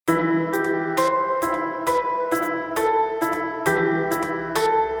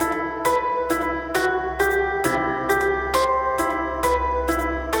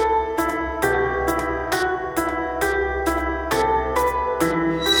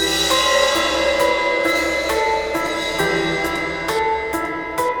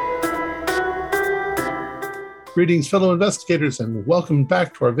Greetings, fellow investigators, and welcome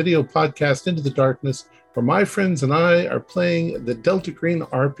back to our video podcast, Into the Darkness, where my friends and I are playing the Delta Green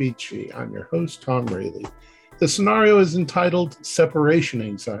RPG. I'm your host, Tom Rayleigh. The scenario is entitled Separation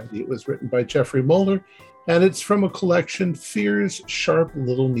Anxiety. It was written by Jeffrey Moeller, and it's from a collection, Fear's Sharp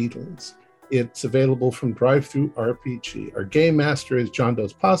Little Needles. It's available from DriveThru RPG. Our game master is John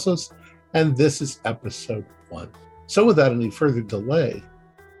Dos Passos, and this is episode 1. So without any further delay,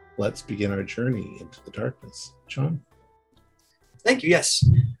 let's begin our journey into the darkness. John? Thank you, yes.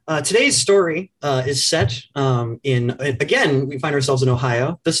 Today's story is set again, we find ourselves in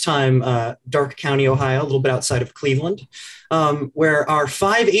Ohio, this time Darke County, Ohio, a little bit outside of Cleveland, where our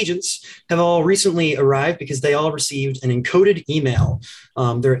 5 agents have all recently arrived because they all received an encoded email.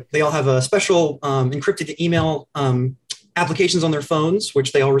 They all have a special encrypted email applications on their phones,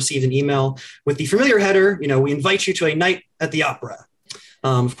 which they all received an email with the familiar header, we invite you to a night at the opera.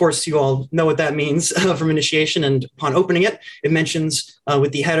 Of course, you all know what that means from initiation, and upon opening it, it mentions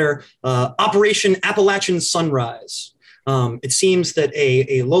with the header, Operation Appalachian Sunrise. It seems that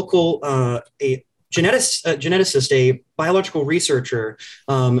a local geneticist, a biological researcher,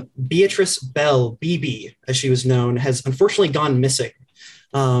 Beatrice Bell, BB, as she was known, has unfortunately gone missing.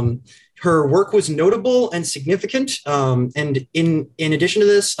 Her work was notable and significant, and in addition to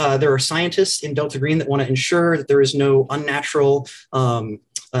this, there are scientists in Delta Green that want to ensure that there is no unnatural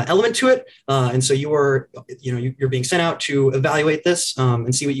element to it, and so you're being sent out to evaluate this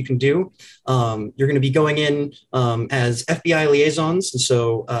and see what you can do. You're going to be going in as FBI liaisons, and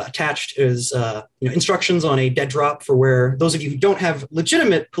so attached is instructions on a dead drop for where those of you who don't have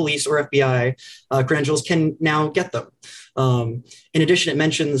legitimate police or FBI credentials can now get them. In addition, it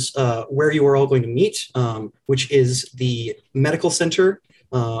mentions where you are all going to meet, which is the medical center,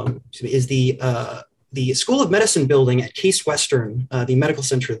 is the School of Medicine building at Case Western, the medical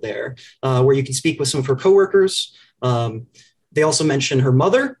center there, where you can speak with some of her coworkers. They also mention her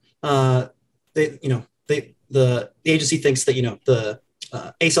mother. The agency thinks that the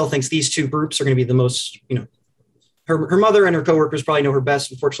ACEL thinks these 2 groups are going to be the most. Her mother and her coworkers probably know her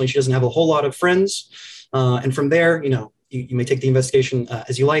best. Unfortunately, she doesn't have a whole lot of friends, and from there, you may take the investigation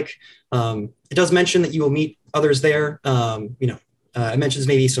as you like. It does mention that you will meet others there. It mentions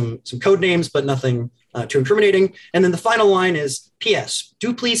maybe some code names, but nothing too incriminating. And then the final line is, P.S.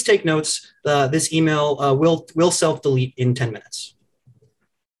 Do please take notes. This email will self-delete in 10 minutes.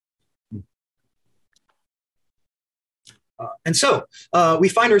 And so we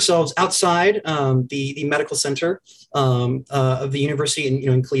find ourselves outside the medical center of the university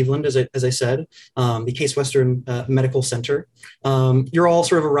in Cleveland, as I said, the Case Western Medical Center. You're all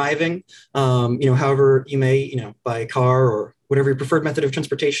sort of arriving, however you may, by car or whatever your preferred method of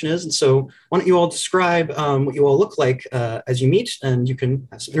transportation is. And so why don't you all describe what you all look like as you meet, and you can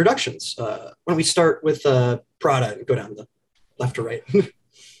have some introductions. Why don't we start with Prada and go down the left or right?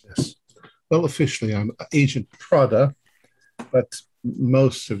 Yes. Well, officially, I'm Agent Prada, but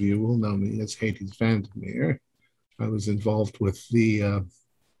most of you will know me as Hades Vandermeer. I was involved with the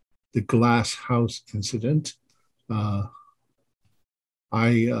Glass House incident. I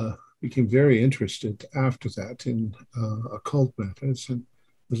became very interested after that in occult matters and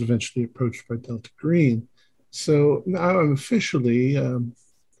was eventually approached by Delta Green. So now I'm officially, I'm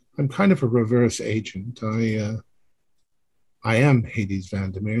kind of a reverse agent. I am Hades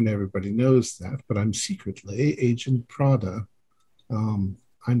Vandermeer, and everybody knows that, but I'm secretly Agent Prada.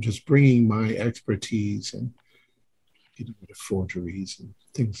 I'm just bringing my expertise and getting rid of forgeries and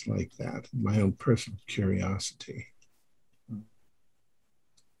things like that, and my own personal curiosity. I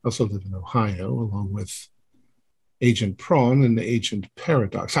also live in Ohio, along with Agent Prawn and Agent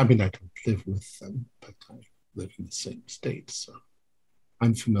Paradox. I mean, I don't live with them, but I live in the same state, so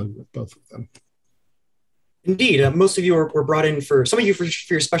I'm familiar with both of them. Indeed. Most of you were brought in some of you for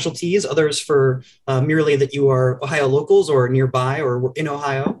your specialties, others for merely that you are Ohio locals or nearby or were in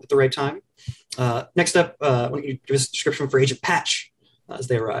Ohio at the right time. Next up, why don't you give us a description for Agent Patch as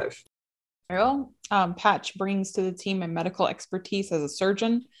they arrive? Well, Patch brings to the team a medical expertise as a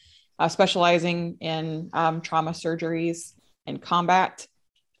surgeon, specializing in trauma surgeries and combat.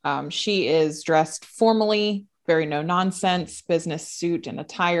 She is dressed formally, very no-nonsense, business suit and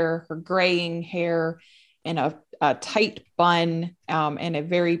attire, her graying hair in a tight bun, and a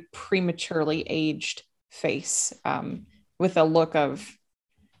very prematurely aged face, with a look of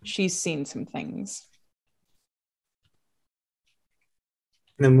she's seen some things.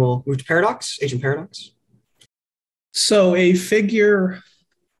 And then we'll move to Paradox, Agent Paradox. So a figure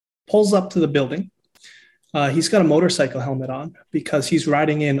pulls up to the building. He's got a motorcycle helmet on because he's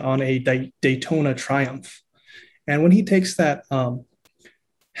riding in on a Daytona Triumph. And when he takes that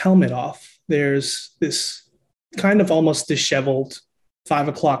helmet off, there's this kind of almost disheveled 5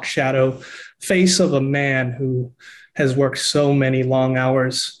 o'clock shadow face of a man who has worked so many long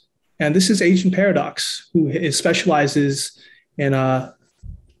hours. And this is Agent Paradox, who specializes in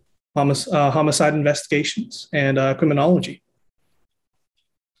homicide investigations and criminology.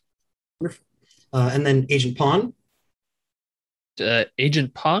 And then Agent Pawn.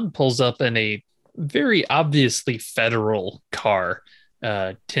 Agent Pawn pulls up in a very obviously federal car,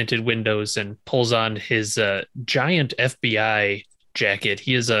 tinted windows, and pulls on his giant FBI jacket.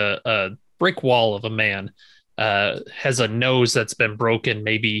 He is a brick wall of a man, has a nose that's been broken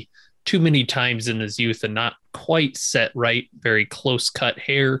maybe too many times in his youth and not quite set right, very close cut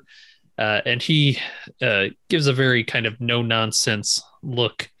hair. And he gives a very kind of no nonsense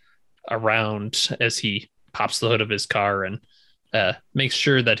look around as he pops the hood of his car and makes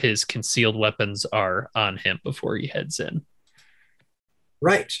sure that his concealed weapons are on him before he heads in.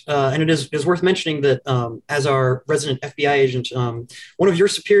 Right. And it is worth mentioning that as our resident FBI agent, one of your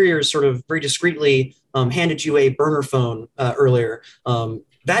superiors sort of very discreetly handed you a burner phone earlier.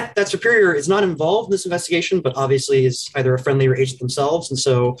 That superior is not involved in this investigation, but obviously is either a friendly or agent themselves. And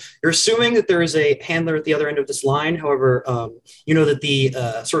so you're assuming that there is a handler at the other end of this line. However, you know that the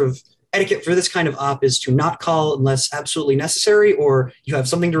sort of etiquette for this kind of op is to not call unless absolutely necessary, or you have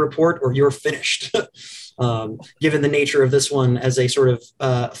something to report, or you're finished. Given the nature of this one as a sort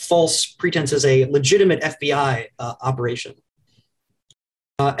of false pretense as a legitimate FBI operation.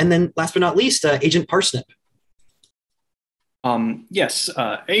 And then last but not least, Agent Parsnip. Yes,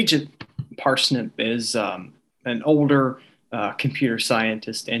 Agent Parsnip is an older computer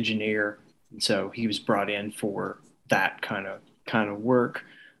scientist engineer, and so he was brought in for that kind of work.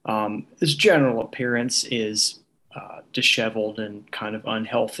 His general appearance is disheveled and kind of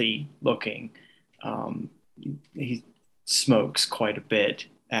unhealthy looking. He smokes quite a bit,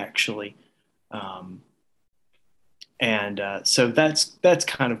 actually, and so that's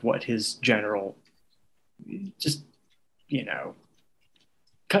kind of what his general, just, you know,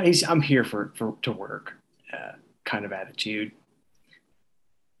 I'm here to work kind of attitude.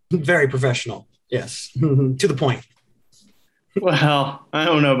 Very professional, yes, to the point. Well, I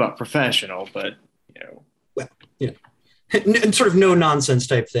don't know about professional, but well, and sort of no nonsense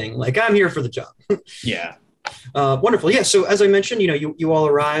type thing. Like, I'm here for the job. Yeah. Wonderful. Yeah. So as I mentioned, you all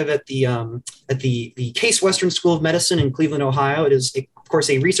arrive at the Case Western School of Medicine in Cleveland, Ohio. It is, of course,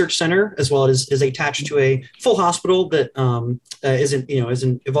 a research center, as well as is attached to a full hospital that isn't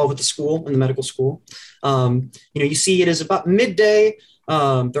involved with the school and the medical school. You see it is about midday.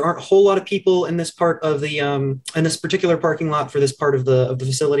 There aren't a whole lot of people in this part of the in this particular parking lot for this part of the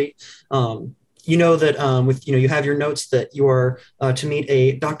facility. You know that you have your notes that you are to meet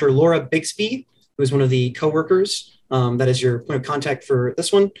a Dr. Laura Bixby, who is one of the coworkers. That is your point of contact for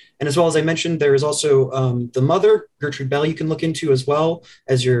this one. And as well as I mentioned, there is also the mother, Gertrude Bell, you can look into as well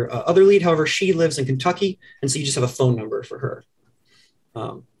as your other lead. However, she lives in Kentucky, and so you just have a phone number for her.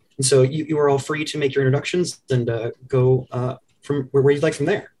 And so you are all free to make your introductions and go from where you'd like from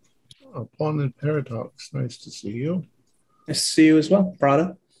there. Pawn and Paradox, nice to see you. Nice to see you as well,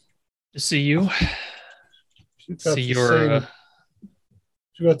 Prada. To see you. You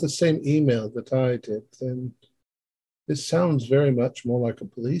got the same email that I did, then this sounds very much more like a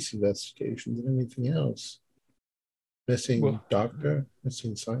police investigation than anything else. Missing doctor,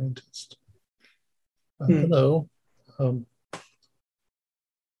 missing scientist. Hello.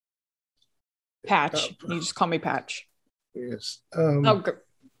 Patch. You just call me Patch. Yes.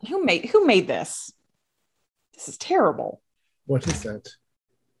 Who made this? This is terrible. What is that?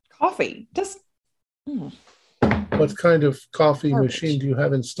 Coffee. What kind of coffee Garbage. machine do you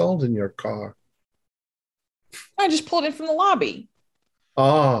have installed in your car? I just pulled it from the lobby.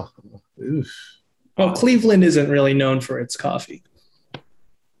 Ah, oof. Well, Cleveland isn't really known for its coffee.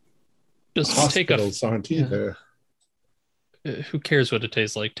 Just Hospitals aren't either. Who cares what it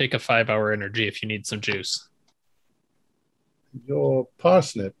tastes like? Take a 5-hour energy if you need some juice. You're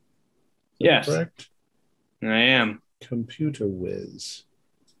Parsnip, yes, correct? I am. Computer whiz.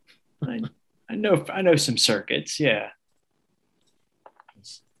 I know some circuits. Yeah.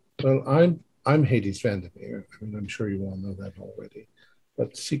 Well, I'm Hades Vandermeer. I mean, I'm sure you all know that already.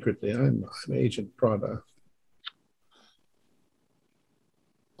 But secretly, I'm Agent Prada.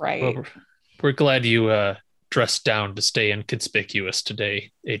 Right. Well, we're glad you dressed down to stay inconspicuous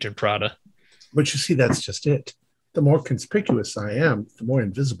today, Agent Prada. But you see, that's just it. The more conspicuous I am, the more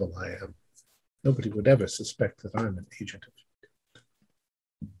invisible I am. Nobody would ever suspect that I'm an agent of.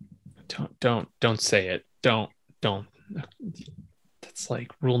 Don't say it. Don't. That's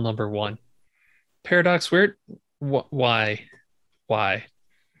like rule number 1. Paradox, why?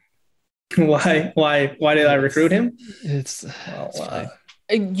 Why did I recruit him? It's Well, fine.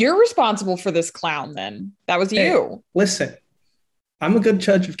 You're responsible for this clown then. That was hey, you. listen, I'm a good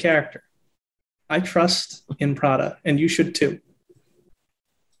judge of character. I trust in Prada, and you should too.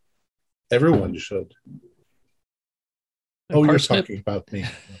 Everyone should. Oh, Parsnip? you're talking about me.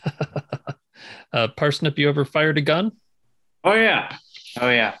 Parsnip, you ever fired a gun? Oh yeah. Oh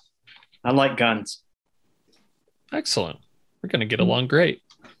yeah. I like guns. Excellent. We're going to get along great.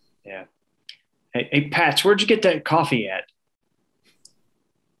 Yeah. Hey, Patch, where'd you get that coffee at?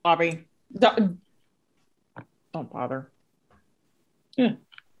 Bobby. Don't bother. Yeah.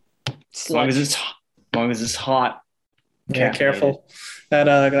 As long as it's hot. Yeah, Caffeinated. careful.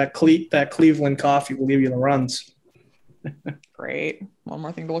 That Cleveland coffee will give you the runs. Great. One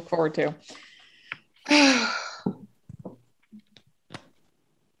more thing to look forward to.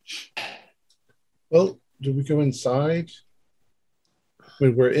 Well, do we go inside?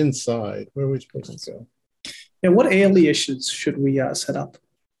 We're inside. Where are we supposed to go? Yeah, what aliases should we set up?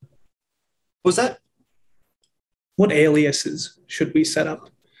 Was that? What aliases should we set up?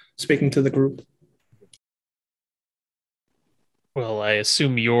 Speaking to the group. Well, I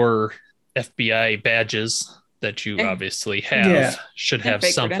assume your FBI badges that you Yeah. obviously have Yeah. should Yeah, have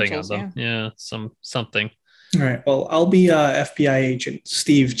fake something on credentials, them. Yeah, something. All right. Well, I'll be FBI agent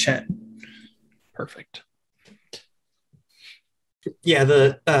Steve Chen. Perfect. Yeah,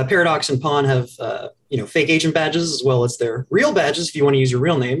 the Paradox and Pawn have fake agent badges as well as their real badges if you want to use your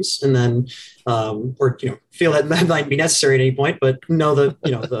real names, and then or feel that might be necessary at any point, but know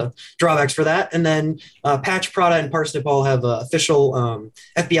the drawbacks for that. And then Patch, Prada, and Parsnip all have official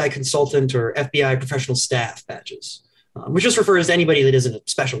FBI consultant or FBI professional staff badges, which just refers to anybody that isn't a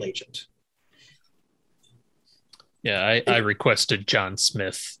special agent. Yeah, I requested John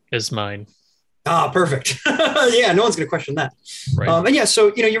Smith as mine. Ah, perfect. Yeah, no one's going to question that. Right. And yeah,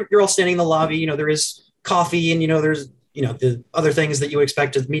 so you're all standing in the lobby. There is coffee, and there's the other things that you would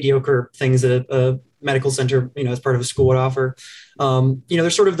expect as mediocre things that a medical center, as part of a school would offer.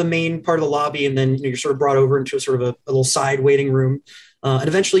 There's sort of the main part of the lobby, and then you're sort of brought over into a sort of a little side waiting room, and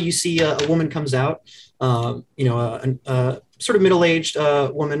eventually you see a woman comes out. A sort of middle-aged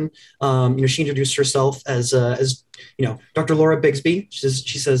woman. She introduced herself as Dr. Laura Bigsby.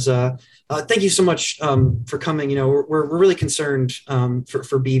 She says. Thank you so much for coming. We're really concerned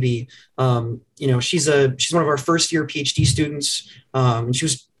for BB. She's one of our first year PhD students, and she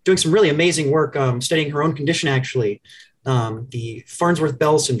was doing some really amazing work studying her own condition, actually, the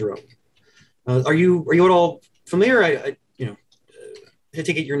Farnsworth-Bell syndrome. Are you at all familiar? I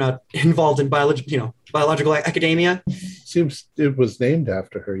take it you're not involved in biological academia. Seems it was named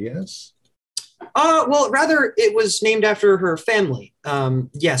after her. Yes. Well, rather, it was named after her family.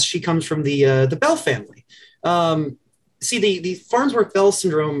 Yes, she comes from the Bell family. See, the Farnsworth-Bell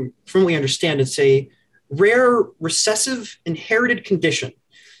syndrome, from what we understand, it's a rare recessive inherited condition.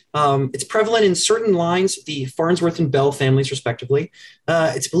 It's prevalent in certain lines of the Farnsworth and Bell families, respectively.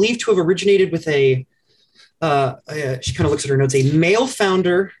 It's believed to have originated with she kind of looks at her notes, a male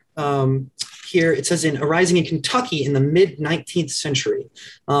founder. Here it says arising in Kentucky in the mid-19th century.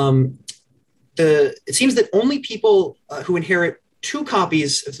 It seems that only people who inherit 2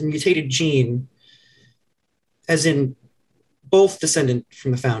 copies of the mutated gene, as in both descendant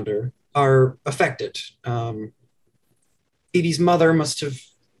from the founder, are affected. BB's mother must have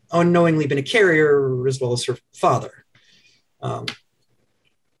unknowingly been a carrier, as well as her father.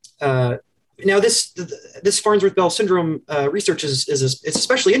 Now, this Farnsworth-Bell syndrome research is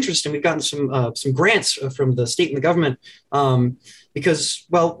especially interesting. We've gotten some grants from the state and the government because,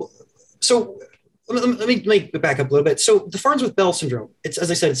 well. So let me back up a little bit. So the Farnsworth-Bell syndrome, it's, as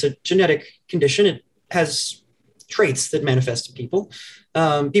I said, it's a genetic condition. It has traits that manifest in people.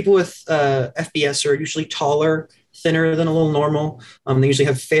 People with FBS are usually taller, thinner than a little normal. They usually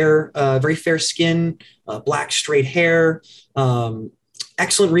have very fair skin, black straight hair,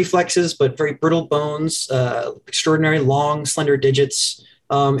 excellent reflexes, but very brittle bones, extraordinary long, slender digits.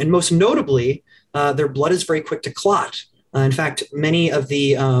 And most notably, their blood is very quick to clot. In fact, many of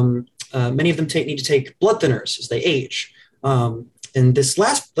them need to take blood thinners as they age. And that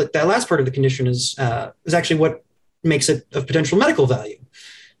last part of the condition is actually what makes it of potential medical value.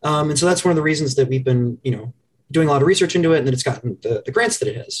 And so that's one of the reasons that we've been, doing a lot of research into it, and that it's gotten the grants that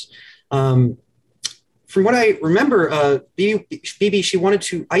it has. From what I remember, BB, she wanted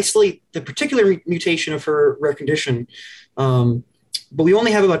to isolate the particular mutation of her rare condition. But we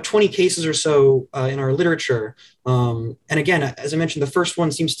only have about 20 cases or so in our literature. And again, as I mentioned, the first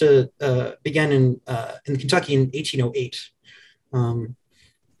one seems to begin in Kentucky in 1808.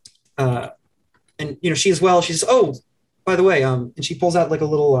 And she as well, she says, oh, by the way, and she pulls out like a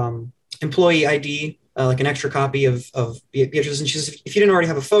little employee ID, like an extra copy of Beatrice. And she says, if you didn't already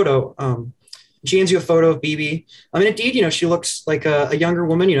have a photo, she hands you a photo of BB. I mean, indeed, she looks like a younger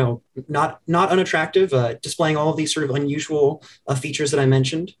woman, not unattractive, displaying all of these sort of unusual features that I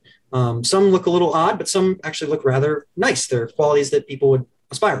mentioned. Some look a little odd, but some actually look rather nice. They're qualities that people would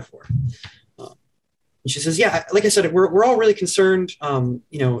aspire for. And she says, yeah, like I said, we're all really concerned.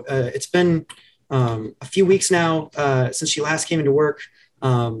 It's been a few weeks now since she last came into work.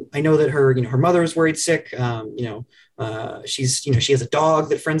 I know that her mother is worried sick. She has a dog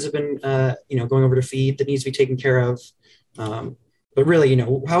that friends have been, going over to feed that needs to be taken care of. But really,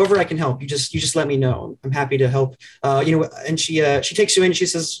 however I can help, you just let me know. I'm happy to help. And she takes you in and she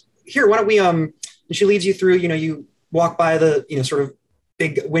says, here, why don't we, and she leads you through, you walk by the, sort of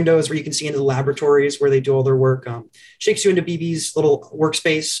big windows where you can see into the laboratories where they do all their work. She takes you into BB's little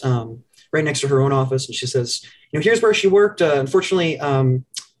workspace, right next to her own office. And she says, here's where she worked. Unfortunately,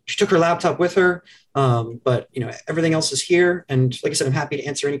 she took her laptop with her. But everything else is here. And like I said, I'm happy to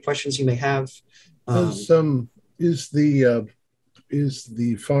answer any questions you may have. Is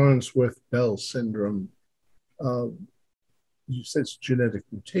the Farnsworth-Bell syndrome, you said it's genetic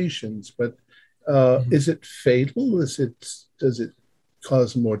mutations, but is it fatal? Does it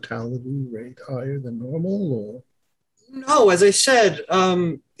cause mortality rate higher than normal, or? No, as I said,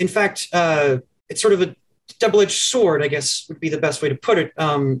 in fact, it's sort of a double-edged sword, I guess would be the best way to put it.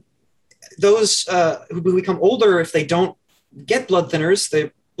 Those who become older, if they don't get blood thinners,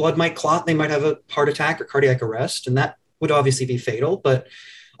 their blood might clot, they might have a heart attack or cardiac arrest, and that would obviously be fatal. But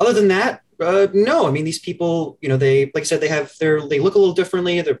other than that, no. I mean, these people, they, like I said, they look a little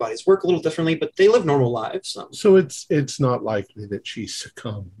differently, their bodies work a little differently, but they live normal lives. So it's not likely that she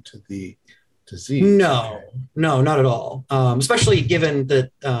succumbed to the disease. No, not at all. Especially given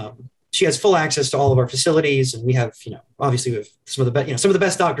that she has full access to all of our facilities, and we have, obviously we have some of the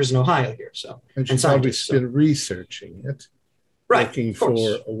best doctors in Ohio here. So and she's obviously been researching it, right? Looking for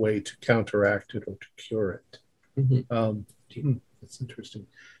a way to counteract it or to cure it. Mm-hmm. That's interesting.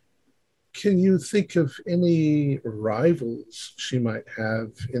 Can you think of any rivals she might have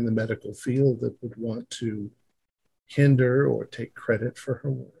in the medical field that would want to hinder or take credit for her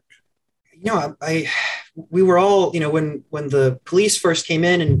work? We were all, when the police first came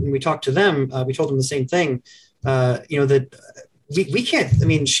in and we talked to them, we told them the same thing, that we can't, I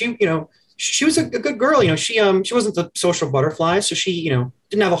mean, she was a good girl, she wasn't the social butterfly. So she,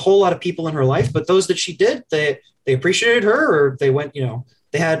 didn't have a whole lot of people in her life, but those that she did, they appreciated her, or they went,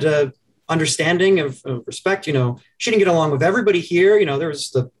 they had understanding of respect. She didn't get along with everybody here. There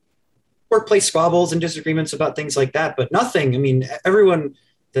was the workplace squabbles and disagreements about things like that, but nothing. I mean, everyone,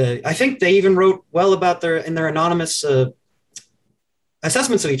 I think they even wrote well about their anonymous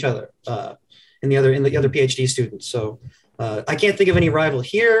assessments of each other in the other PhD students. So I can't think of any rival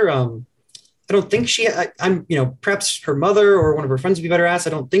here. I don't think perhaps her mother or one of her friends would be better asked. I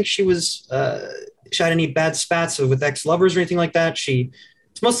don't think she had any bad spats with ex-lovers or anything like that.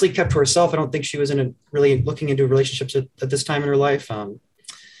 It's mostly kept to herself. I don't think she was really looking into relationships at this time in her life. As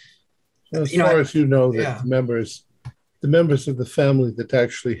far as that the members of the family that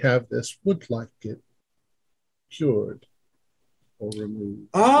actually have this would like it cured or removed.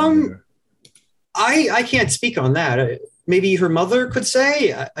 I can't speak on that. Maybe her mother could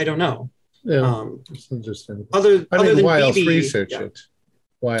say. I don't know. Yeah, it's understandable. Other than why BB, else research it?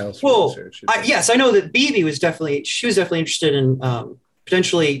 Why else research it? Yes, I know that BB was definitely interested in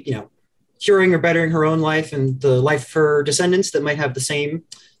potentially, curing or bettering her own life and the life of her descendants that might have the same,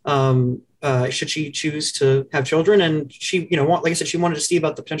 should she choose to have children. And she, like I said, she wanted to see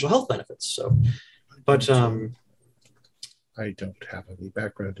about the potential health benefits. So, but I don't have any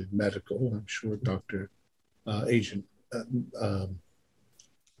background in medical. I'm sure Dr. Agent.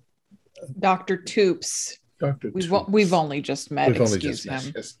 Dr. Toops. We've only just met. Excuse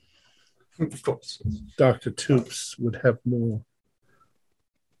him. Yes. Of course. Dr. Toops would have more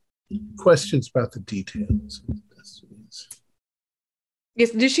questions about the details of the destinies.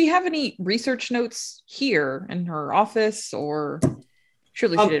 Yes. Does she have any research notes here in her office, or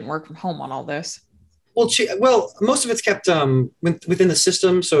surely she didn't work from home on all this? Well, most of it's kept within the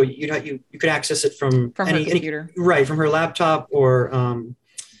system, so you could access it from her computer, right? From her laptop, or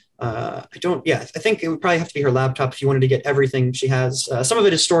I think it would probably have to be her laptop if you wanted to get everything she has. Some of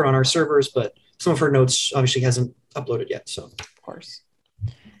it is stored on our servers, but some of her notes obviously hasn't uploaded yet. So, of course,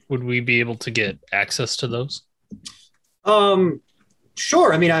 would we be able to get access to those?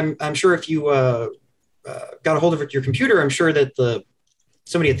 Sure. I mean, I'm sure if you got a hold of your computer, I'm sure that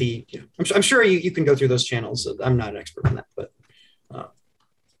somebody at the, I'm sure you can go through those channels. I'm not an expert on that, but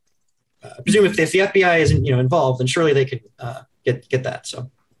I presume if the FBI isn't involved, then surely they could get that.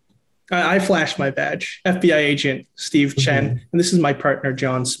 So. I flashed my badge, FBI agent Steve Chen, and this is my partner,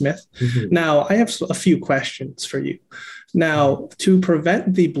 John Smith. Now, I have a few questions for you. Now, to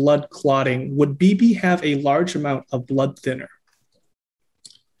prevent the blood clotting, would BB have a large amount of blood thinner?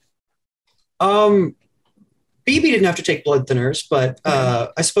 BB didn't have to take blood thinners, but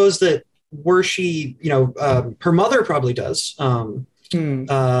I suppose that were she, her mother probably does. And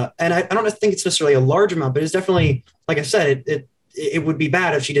I don't think it's necessarily a large amount, but it's definitely, like I said, it would be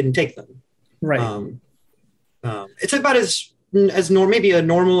bad if she didn't take them. Right. It's about maybe a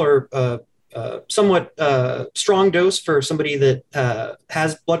normal or somewhat strong dose for somebody that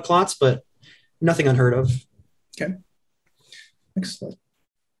has blood clots, but nothing unheard of. Okay. Excellent.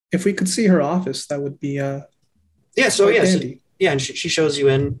 If we could see her office, that would be handy. And she shows you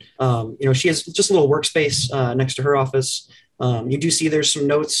in. She has just a little workspace next to her office. You do see there's some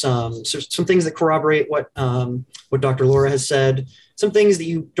notes, some things that corroborate what Dr. Laura has said, some things that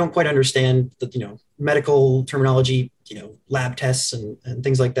you don't quite understand, that medical terminology, lab tests and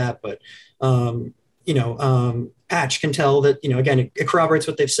things like that. But Patch can tell that again it corroborates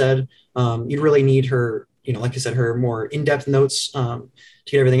what they've said. You'd really need her, like I said, her more in-depth notes to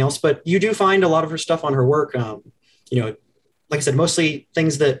get everything else. But you do find a lot of her stuff on her work. Like I said, mostly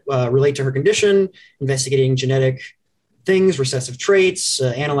things that relate to her condition, investigating genetic things, recessive traits,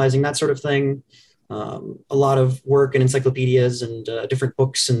 analyzing that sort of thing. A lot of work in encyclopedias and different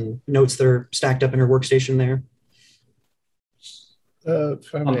books and notes that are stacked up in her workstation there.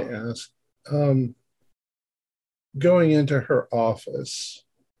 If I may ask, going into her office,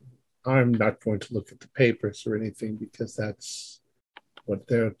 I'm not going to look at the papers or anything because that's what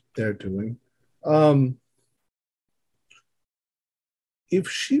they're doing. If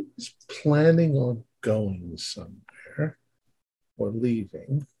she was planning on going somewhere or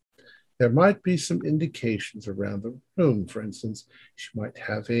leaving, there might be some indications around the room. For instance, she might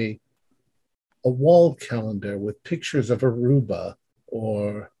have a wall calendar with pictures of Aruba,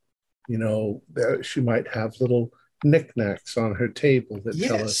 or, she might have little knickknacks on her table that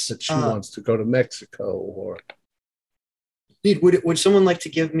tell us that she wants to go to Mexico. Or indeed, would someone like to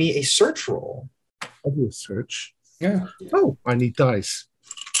give me a search roll? I'll do a search. Yeah. Oh, I need dice.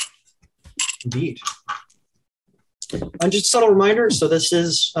 Indeed. And just a subtle reminder, so this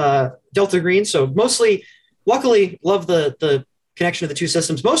is Delta Green. So luckily, love the connection of the two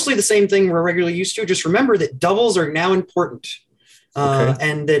systems. Mostly the same thing we're regularly used to. Just remember that doubles are now important.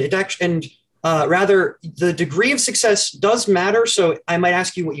 And that it actually, rather, the degree of success does matter. So I might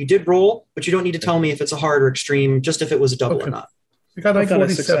ask you what you did roll, but you don't need to tell me if it's a hard or extreme, just if it was a double or not. I got a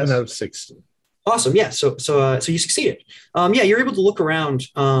 47 out of 60. Awesome. Yeah. So you succeeded. You're able to look around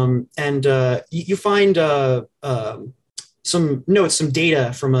and you find some notes, some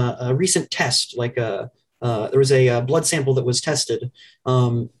data from a recent test. Like there was a blood sample that was tested,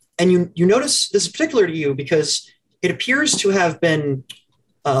 and you notice this is particular to you because it appears to have been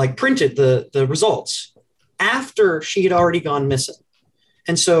printed the results after she had already gone missing,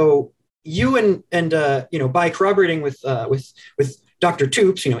 and so you and by corroborating with Dr.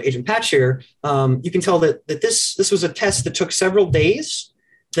 Toops, Agent Patch here, you can tell that this was a test that took several days,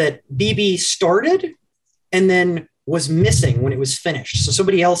 that BB started and then was missing when it was finished. So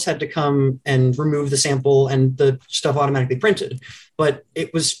somebody else had to come and remove the sample and the stuff automatically printed. But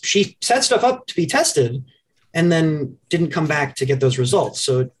she set stuff up to be tested and then didn't come back to get those results.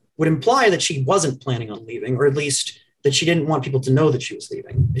 So it would imply that she wasn't planning on leaving, or at least that she didn't want people to know that she was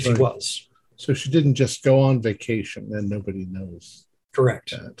leaving if she was. So she didn't just go on vacation and nobody knows.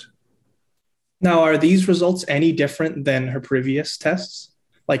 Correct. That. Now, are these results any different than her previous tests?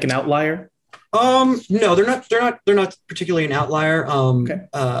 Like an outlier? No, they're not particularly an outlier.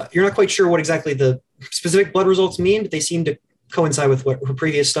 You're not quite sure what exactly the specific blood results mean, but they seem to coincide with what her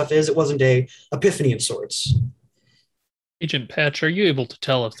previous stuff is. It wasn't a epiphany of sorts. Agent Patch, are you able to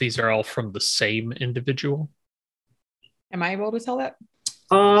tell if these are all from the same individual? Am I able to tell that?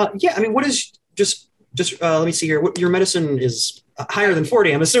 Yeah. I mean, what is just let me see here. What your medicine is higher than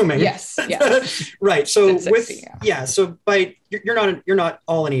 40, I'm assuming. Yes. Right. So 60, so by you're not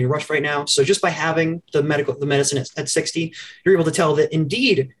all in a rush right now. So just by having the medicine at 60, you're able to tell that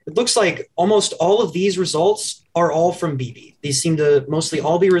indeed it looks like almost all of these results are all from BB. These seem to mostly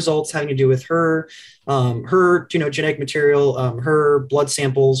all be results having to do with her genetic material, her blood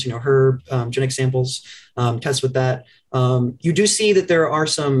samples, her genetic samples, tests with that. You do see that there are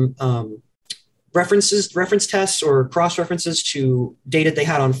some reference tests or cross references to data they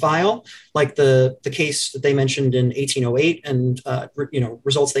had on file, like the case that they mentioned in 1808, and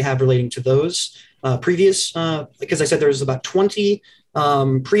results they have relating to those previous. Because I said there was about 20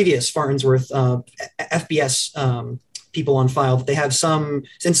 previous Farnsworth FBS people on file that they have some,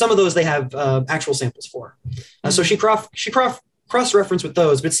 and some of those they have actual samples for. So she cross-referenced with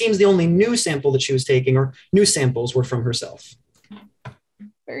those, but it seems the only new sample that she was taking, or new samples, were from herself.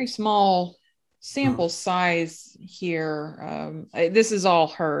 Very small sample size here. This is all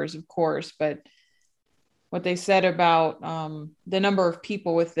hers, of course, but what they said about the number of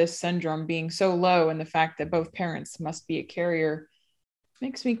people with this syndrome being so low, and the fact that both parents must be a carrier,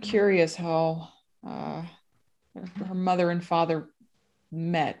 makes me curious how her mother and father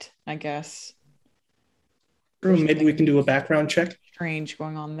met, I guess. Maybe we can do a background check. Strange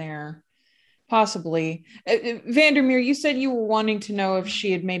going on there. Possibly. Vandermeer, you said you were wanting to know if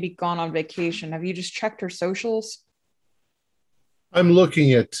she had maybe gone on vacation. Have you just checked her socials? I'm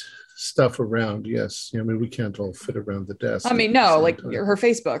looking at stuff around, yes. I mean, we can't all fit around the desk. I mean, no, like her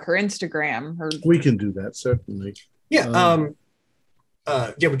Facebook, her Instagram, her... We can do that, certainly. Yeah.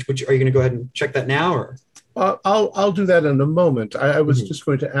 Are you going to go ahead and check that now, or? I'll do that in a moment. I was just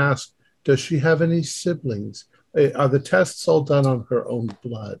going to ask, does she have any siblings? Are the tests all done on her own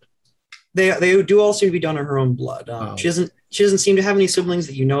blood? They do all seem to be done on her own blood. She doesn't seem to have any siblings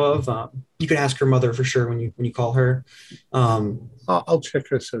that you know of. You could ask her mother for sure when you call her. I'll check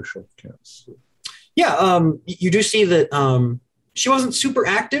her social accounts. Yeah, you do see that she wasn't super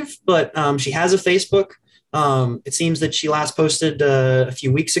active, but she has a Facebook. It seems that she last posted a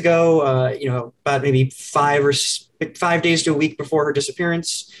few weeks ago. About maybe 5 days to a week before her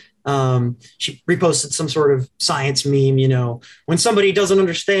disappearance. She reposted some sort of science meme, when somebody doesn't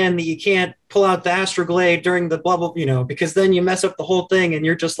understand that you can't pull out the Astroglade during the blah, blah, because then you mess up the whole thing and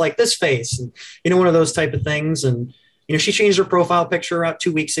you're just like this face, and, one of those type of things. And, she changed her profile picture out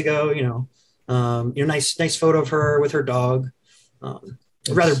 2 weeks ago, nice photo of her with her dog,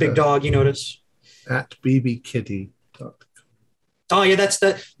 rather big dog, you notice. At BB Kitty. Oh yeah. That's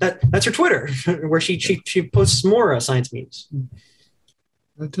her Twitter where she posts more science memes.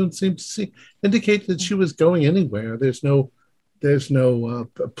 I don't seem to indicate that she was going anywhere. There's no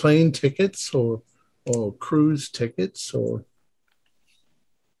plane tickets or cruise tickets or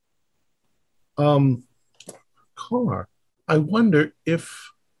car. I wonder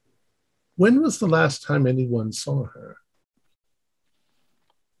when was the last time anyone saw her?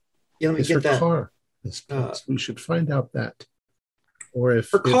 Yeah, let me Is get her that. car misplaced? We should find out that. Or if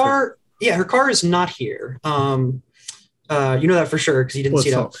her car is not here. You know that for sure because you didn't see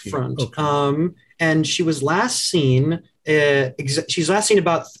it out front. Okay. And she was last seen. She was last seen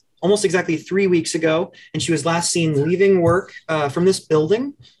about almost exactly 3 weeks ago, and she was last seen leaving work from this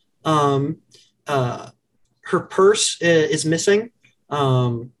building. Her purse is missing,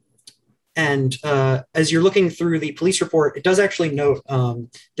 and as you're looking through the police report, it does actually note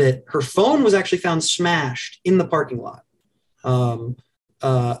that her phone was actually found smashed in the parking lot.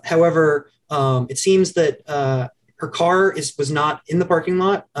 However, it seems that her car was not in the parking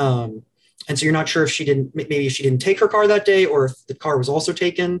lot. And so you're not sure if she didn't take her car that day, or if the car was also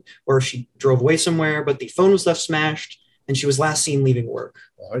taken, or if she drove away somewhere, but the phone was left smashed and she was last seen leaving work.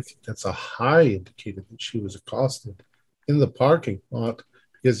 Well, I think that's a high indicator that she was accosted in the parking lot,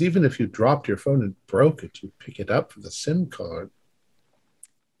 because even if you dropped your phone and broke it, you'd pick it up for the SIM card.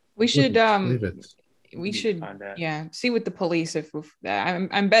 We should see with the police if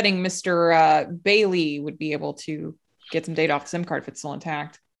I'm betting Mr. Bailey would be able to get some data off the SIM card if it's still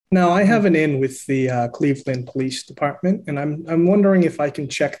intact. Now, I have an in with the Cleveland Police Department, and I'm wondering if I can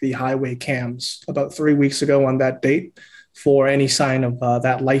check the highway cams about 3 weeks ago on that date for any sign of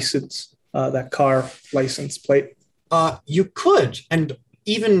that license, that car license plate. You could, and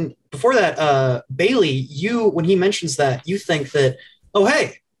even before that, Bailey, when he mentions that, you think that, oh,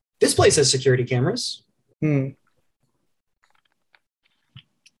 hey, this place has security cameras. Yeah.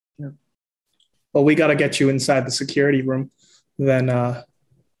 Well, we got to get you inside the security room then,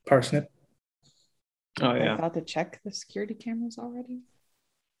 Parsnip. Oh, yeah. About to check the security cameras already?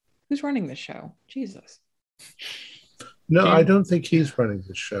 Who's running the show? Jesus. No, I don't think he's running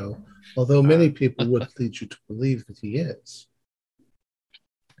the show, although many people would lead you to believe that he is.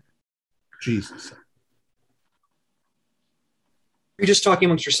 Jesus. Are you just talking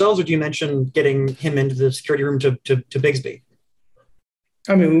amongst yourselves, or do you mention getting him into the security room to Bigsby?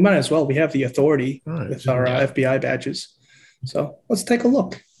 I mean, we might as well. We have the authority with our FBI badges. So let's take a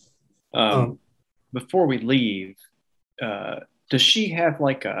look. Before we leave, does she have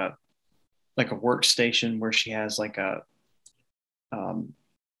like a workstation where she has like a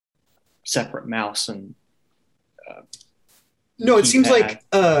separate mouse and no, it seems like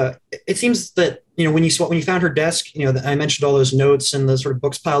it seems that when you found her desk, I mentioned all those notes and the sort of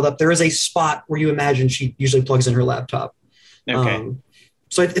books piled up. There is a spot where you imagine she usually plugs in her laptop. Okay.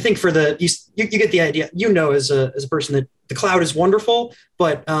 So I think for you get the idea, as a person that the cloud is wonderful,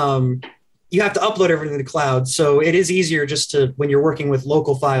 but you have to upload everything to the cloud. So it is easier just to, when you're working with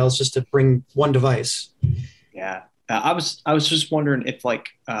local files, just to bring one device. Yeah. I was just wondering if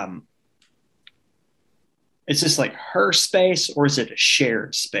is this like her space or is it a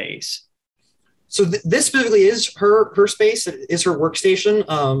shared space? So this specifically is her space. It is her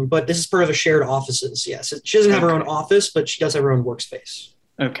workstation, but this is part of a shared offices. Yes, she doesn't have her own office, but she does have her own workspace.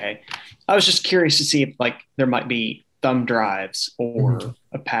 Okay, I was just curious to see if there might be thumb drives or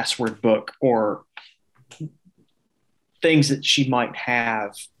a password book or things that she might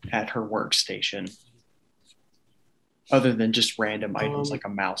have at her workstation, other than just random items like a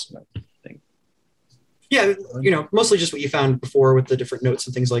mouse and thing. Yeah, mostly just what you found before with the different notes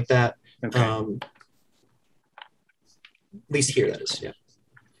and things like that. Okay. At least here, that is, yeah.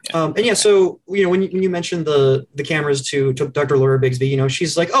 And yeah, so when you mentioned the cameras to Dr. Laura Bigsby,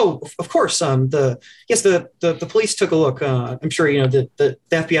 she's like, oh, of course. The police took a look. I'm sure the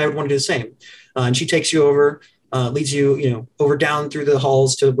FBI would want to do the same. And she takes you over, leads you over down through the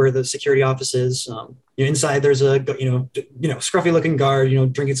halls to where the security office is. Inside there's a scruffy looking guard,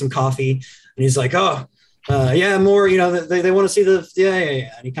 drinking some coffee, and he's like, oh. More, they want to see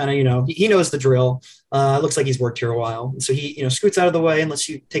yeah. And he kind of, he knows the drill. Looks like he's worked here a while. And so he, scoots out of the way and lets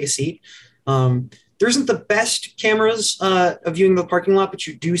you take a seat. There isn't the best cameras of viewing the parking lot, but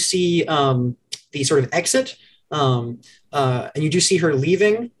you do see the sort of exit. And you do see her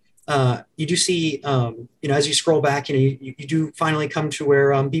leaving. You do see, as you scroll back, you do finally come to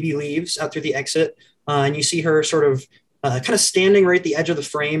where BB leaves out through the exit. And you see her sort of kind of standing right at the edge of the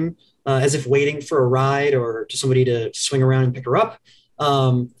frame, as if waiting for a ride or to somebody to swing around and pick her up.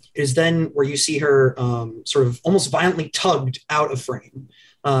 It is then where you see her sort of almost violently tugged out of frame.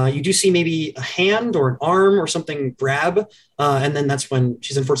 You do see maybe a hand or an arm or something grab, and then that's when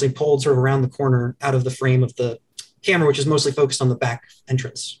she's unfortunately pulled sort of around the corner out of the frame of the camera, which is mostly focused on the back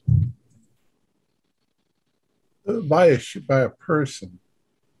entrance. By a person.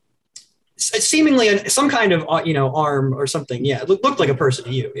 Seemingly some kind of arm or something. Yeah, it looked like a person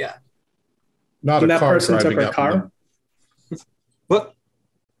to you. Yeah. Not and a that car person took driving her up car. What?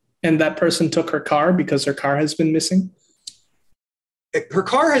 And that person took her car because her car has been missing. Her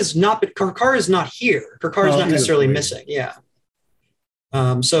car has not been. Her car is not here. Her car is not necessarily missing. Yeah.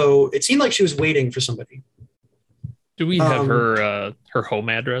 So it seemed like she was waiting for somebody. Do we have her home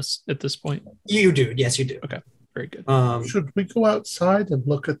address at this point? You do. Yes, you do. Okay. Very good. Should we go outside and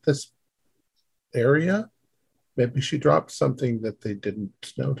look at this area? Maybe she dropped something that they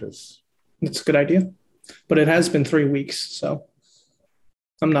didn't notice. That's a good idea. But it has been 3 weeks, so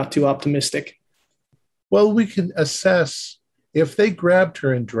I'm not too optimistic. Well, we can assess if they grabbed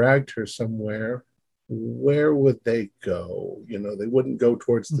her and dragged her somewhere, where would they go? They wouldn't go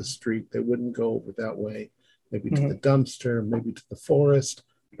towards the street. They wouldn't go over that way. Maybe to the dumpster, maybe to the forest.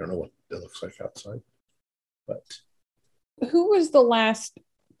 I don't know what it looks like outside. But who was the last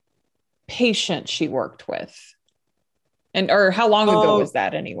patient she worked with? Or how long ago was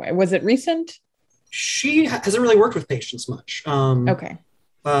that anyway? Was it recent? She hasn't really worked with patients much. Okay.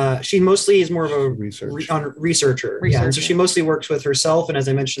 She mostly is more of a researcher. Yeah, and so she mostly works with herself and, as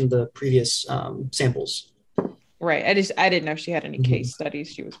I mentioned, the previous samples. Right. I didn't know she had any case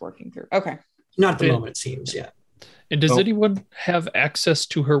studies she was working through. Okay. Not at the moment, it seems. Yeah. And does anyone have access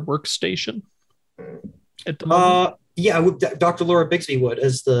to her workstation at the moment? Yeah, Dr. Laura Bigsby would,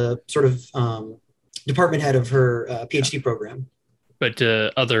 as the sort of department head of her PhD program. But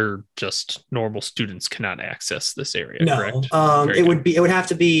other just normal students cannot access this area, no, correct? It would have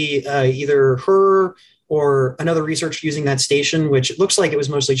to be either her or another researcher using that station, which it looks like it was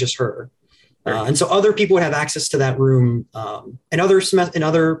mostly just her. And so other people would have access to that room in other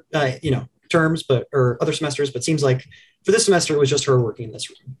terms, or other semesters. But seems like for this semester it was just her working in this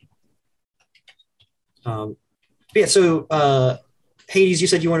room. So Hades, you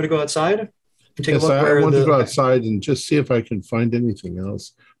said you wanted to go outside? Yes, I want to go outside and just see if I can find anything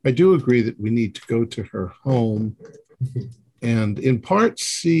else. I do agree that we need to go to her home and in part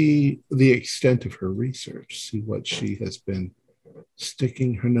see the extent of her research, see what she has been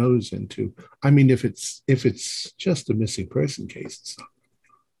sticking her nose into. I mean, if it's just a missing person case, it's not.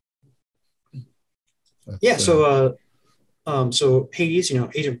 Yeah. So Hades,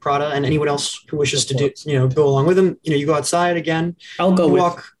 Agent Prada, and anyone else who wishes to go along with him, you go outside again. I'll go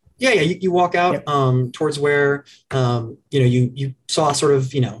with. You walk out towards where you saw sort of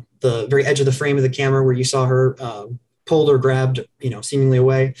the very edge of the frame of the camera where you saw her pulled or grabbed seemingly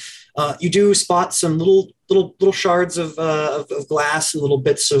away. You do spot some little shards of glass and little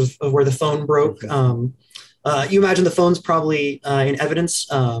bits of where the phone broke. You imagine the phone's probably in evidence.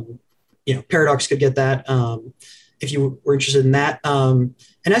 Paradox could get that if you were interested in that. And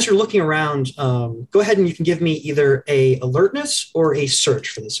as you're looking around, go ahead and you can give me either a alertness or a search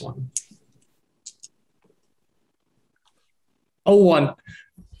for this one. Oh, 1.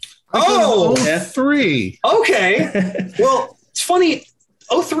 Oh, yeah. 3. Okay. Well, it's funny.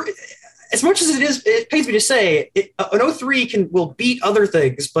 03. As much as it pains me to say, an 03 will beat other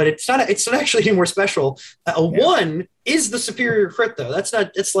things, but it's not actually any more special. A 1 is the superior crit, though. That's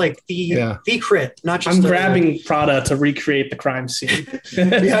not. It's like the crit, not just. I'm grabbing Prada to recreate the crime scene.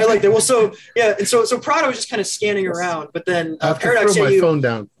 Yeah, I like that. Well, so Prada was just kind of scanning around, but then Paradox, throw my phone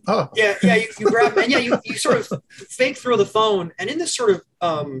down. Oh, yeah, you grab, and you sort of fake throw the phone, and in this sort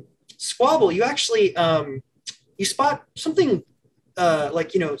of squabble, you actually you spot something.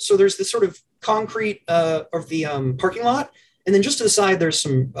 So there's this sort of concrete of the parking lot, and then just to the side there's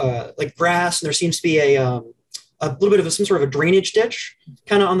some like grass, and there seems to be a little bit of some sort of a drainage ditch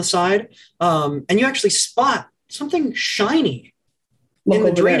kind of on the side, and you actually spot something shiny in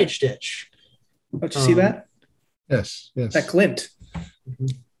the drainage ditch. Don't you see that? Yes. That glint. Mm-hmm.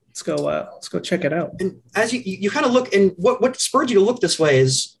 Let's go check it out. And as you kind of look, and what spurred you to look this way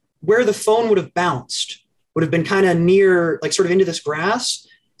is where the phone would have bounced. Would have been kind of near, like sort of into this grass.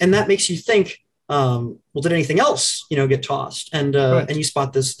 And that makes you think, well, did anything else, get tossed? And and you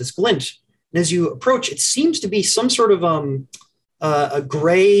spot this glint. And as you approach, it seems to be some sort of a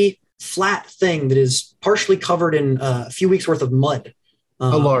gray flat thing that is partially covered in a few weeks worth of mud.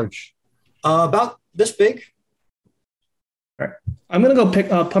 How large? About this big. All right. I'm going to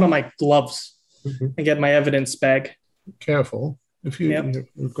go put on my gloves and get my evidence bag. Careful. If you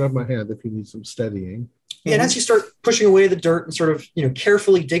grab my hand if you need some steadying. Yeah, and as you start pushing away the dirt and sort of,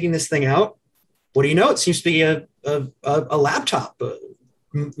 carefully digging this thing out, what do you know? It seems to be a laptop,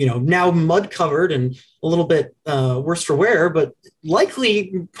 now mud covered and a little bit worse for wear, but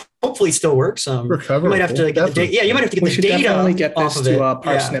hopefully still works. You might have to get the data. Yeah, you might have to get the data definitely get this off of to it.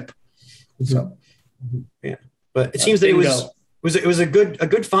 Parsnip. Yeah. So, but it seems that it was a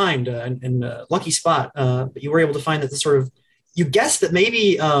good find and lucky spot. But you were able to find that you guessed that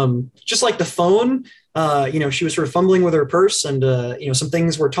maybe just like the phone. She was sort of fumbling with her purse and, some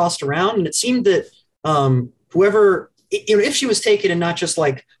things were tossed around. And it seemed that whoever, if she was taken and not just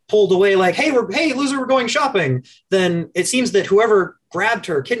like pulled away, like, hey, loser, we're going shopping, then it seems that whoever grabbed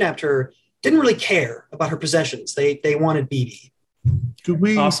her, kidnapped her, didn't really care about her possessions. They wanted BB.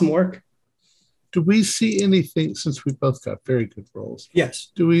 Awesome work. Do we see anything, since we both got very good roles?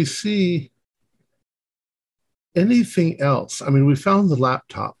 Yes. Do we see anything else? I mean, we found the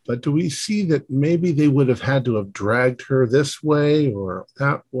laptop, but do we see that maybe they would have had to have dragged her this way or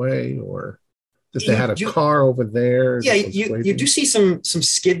that way, or that they had a car over there? Yeah, you do see some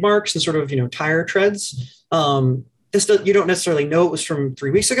skid marks and sort of, tire treads. You don't necessarily know it was from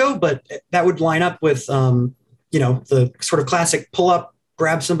 3 weeks ago, but that would line up with, the sort of classic pull up,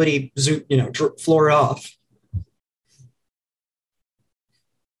 grab somebody, floor it off.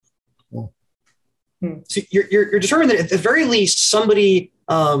 So you're determined that at the very least somebody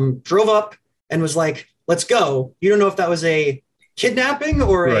drove up and was like, "Let's go." You don't know if that was a kidnapping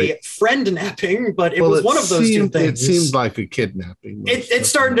or a friend napping, but it was one of those two things. It seemed like a kidnapping. It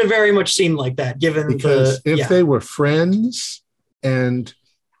started to very much seem like that, because if they were friends and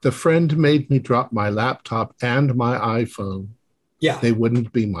the friend made me drop my laptop and my iPhone, they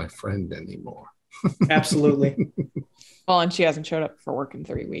wouldn't be my friend anymore. Absolutely. Well, and she hasn't showed up for work in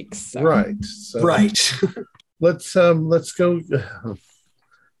 3 weeks. So. Right. Let's go.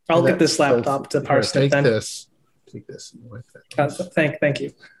 I'll get this laptop to Parsnip then. Take this. Thank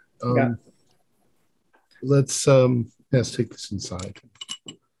you. Let's take this inside.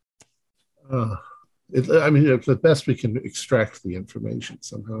 The best we can extract the information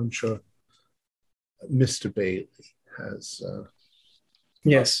somehow. I'm sure Mr. Bailey has.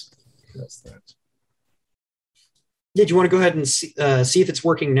 Yes. That's that. Yeah, do you want to go ahead and see if it's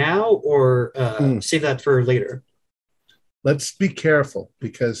working now or save that for later? Let's be careful,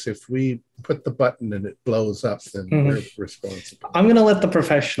 because if we put the button and it blows up, then we're responsible. I'm going to let the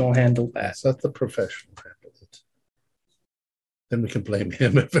professional handle that. Let the professional handle it. Then we can blame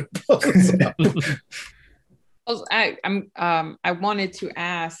him if it blows up. I wanted to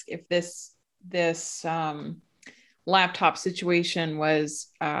ask if this laptop situation was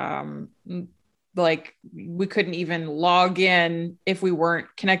like we couldn't even log in if we weren't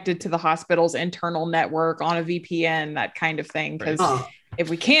connected to the hospital's internal network on a VPN, that kind of thing. Because if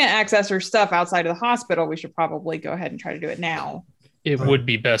we can't access her stuff outside of the hospital, we should probably go ahead and try to do it now. It would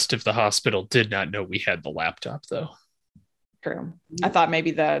be best if the hospital did not know we had the laptop, though. True. I thought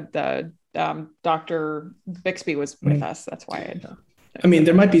maybe the Dr. Bixby was with us. That's why I mean,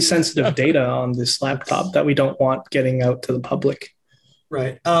 there might be sensitive data on this laptop that we don't want getting out to the public.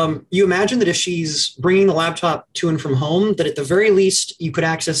 Right. You imagine that if she's bringing the laptop to and from home, that at the very least you could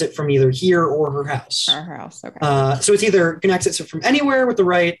access it from either here or her house. Our house. Okay. So it's either you can access it from anywhere with the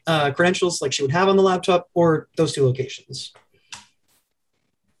right credentials like she would have on the laptop, or those two locations.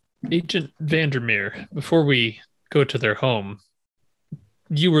 Agent Vandermeer, before we go to their home,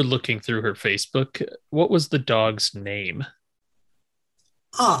 you were looking through her Facebook. What was the dog's name?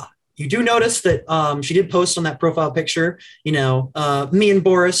 You do notice that she did post on that profile picture, me and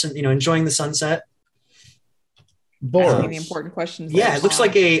Boris and, enjoying the sunset. Boris. Asking the important questions. Yeah, it looks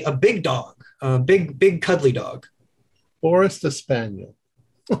like a big dog, a big cuddly dog. Boris the Spaniel.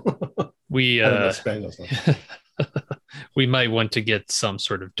 We I don't know Spaniels. we might want to get some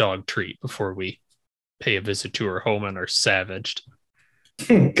sort of dog treat before we pay a visit to her home and are savaged.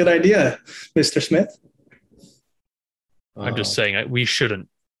 Good idea, Mr. Smith. I'm just saying we shouldn't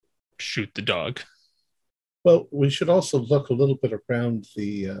shoot the dog. Well, we should also look a little bit around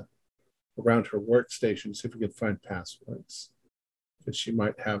around her workstation, see if we can find passwords, because she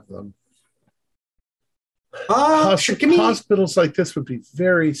might have them. Hospitals like this would be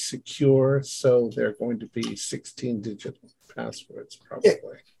very secure, so they're going to be 16-digit passwords, probably. Yeah.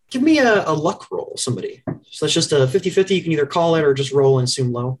 Give me a luck roll, somebody. So that's just a 50-50. You can either call it or just roll and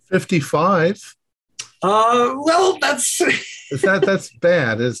assume low. 55. Well, that's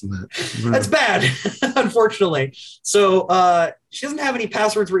bad, isn't it? That's bad, unfortunately. So she doesn't have any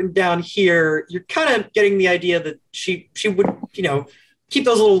passwords written down here. You're kind of getting the idea that she would, keep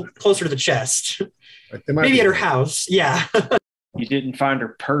those a little closer to the chest. Maybe at her house. Yeah. You didn't find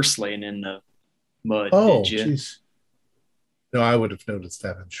her purse laying in the mud, oh, did you? Geez. No, I would have noticed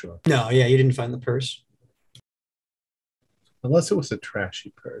that, I'm sure. No, yeah, you didn't find the purse. Unless it was a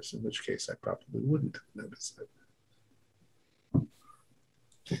trashy purse, in which case I probably wouldn't have noticed it.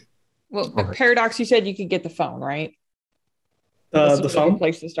 Well, Paradox, you said you could get the phone, right? The phone?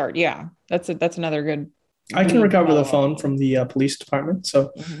 Place to start. Yeah, that's another good. I can recover the phone from the police department,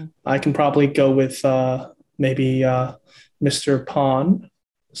 so I can probably go with maybe Mr. Pond,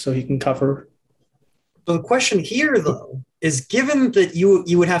 so he can cover. So the question here, though, is given that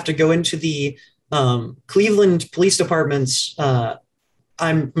you would have to go into the Cleveland Police Department's,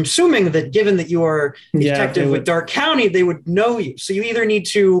 I'm assuming that given that you are a detective with Dark County, they would know you. So you either need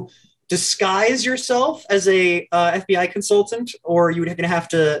to disguise yourself as a FBI consultant, or you're going to have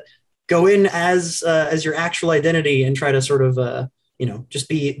to go in as your actual identity and try to sort of, just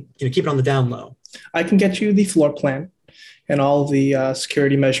be, keep it on the down low. I can get you the floor plan and all the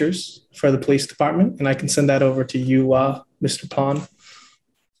security measures for the police department, and I can send that over to you, Mr. Pond.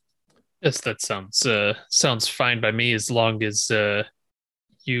 Yes, that sounds fine by me, as long as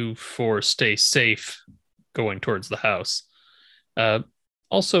you four stay safe going towards the house.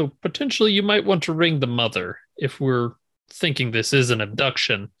 Also, potentially you might want to ring the mother. If we're thinking this is an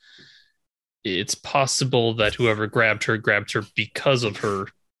abduction, it's possible that whoever grabbed her because of her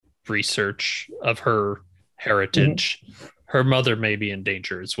research of her heritage. Mm-hmm. Her mother may be in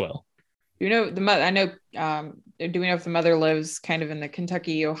danger as well. Do you know the mother? I know. Do we know if the mother lives kind of in the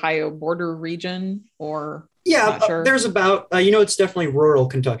Kentucky-Ohio border region, or? Yeah, sure? There's about. It's definitely rural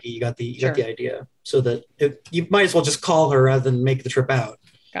Kentucky. You got the idea. So that you might as well just call her rather than make the trip out.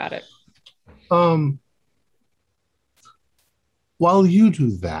 Got it. While you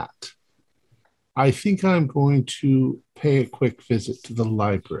do that, I think I'm going to pay a quick visit to the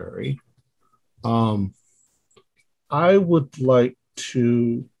library. I would like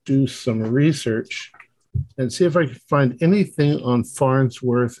to do some research and see if I can find anything on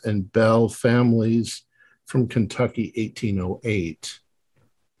Farnsworth and Bell families from Kentucky 1808.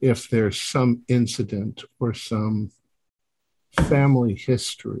 If there's some incident or some family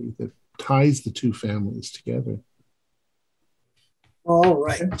history that ties the two families together. All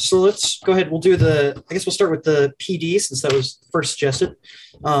right. So let's go ahead. We'll do I guess we'll start with the PD since that was first suggested.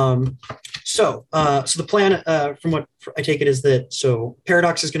 So the plan, from what I take it, is that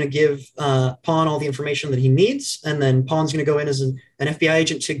Paradox is going to give Pawn all the information that he needs, and then Pawn's going to go in as an FBI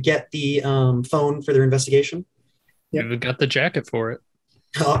agent to get the phone for their investigation. Yep. You've got the jacket for it.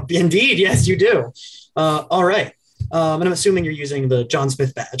 Indeed. Yes, you do. All right. And I'm assuming you're using the John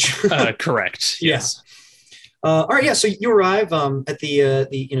Smith badge. Correct. Yes. Yeah. All right, yeah. So you arrive at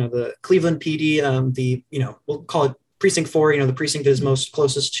the Cleveland PD, we'll call it Precinct 4. The precinct that is most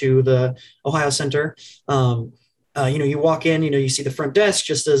closest to the Ohio Center. You walk in, you see the front desk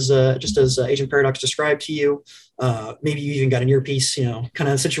just as Agent Paradox described to you. Maybe you even got an earpiece, kind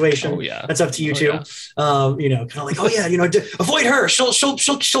of situation. Oh yeah, that's up to you too. Yeah. Kind of like, oh yeah, avoid her. She'll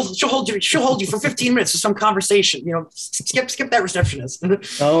hold you for 15 minutes of some conversation. Skip that receptionist.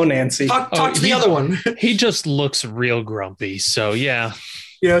 Oh, Nancy. Talk to the other one. He just looks real grumpy. So yeah.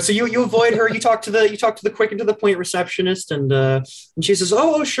 So you avoid her. You talk to the quick and to the point receptionist, and she says,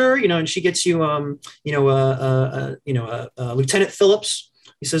 "Oh, sure," and she gets you, Lieutenant Phillips.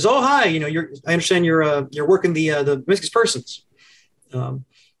 He says, "Oh, hi. I understand you're working the missing persons." And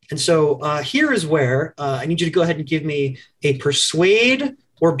so here is where I need you to go ahead and give me a persuade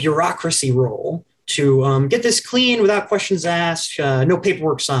or bureaucracy roll to get this clean without questions asked, no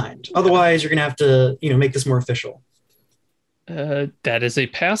paperwork signed. Otherwise, you're gonna have to make this more official. That is a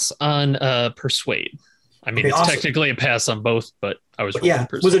pass on persuade. I mean, it's awesome. Technically a pass on both, but I was yeah.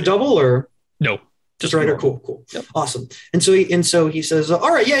 Was it double or no? Just right. Cool. Yep. Awesome. And so he says,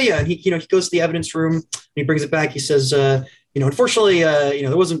 all right, yeah. And he goes to the evidence room and he brings it back. He says, unfortunately,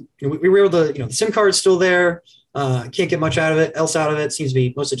 there wasn't. We were able to. The SIM card's still there. Can't get much out of it. Seems to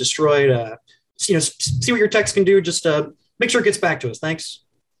be mostly destroyed. See what your text can do. Just make sure it gets back to us. Thanks.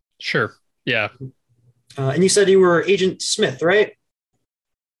 Sure. Yeah. And you said you were Agent Smith, right?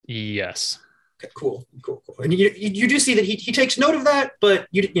 Yes. Okay, cool. And you do see that he takes note of that, but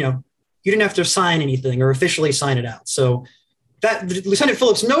you didn't have to sign anything or officially sign it out. So that Lieutenant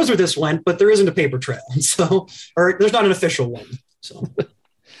Phillips knows where this went, but there isn't a paper trail. Or there's not an official one. So.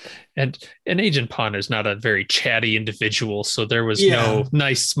 And Agent Pond is not a very chatty individual, so there was no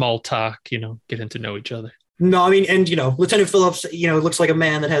nice small talk, getting to know each other. No, I mean, and Lieutenant Phillips, looks like a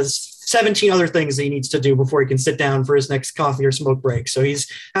man that has 17 other things that he needs to do before he can sit down for his next coffee or smoke break. So he's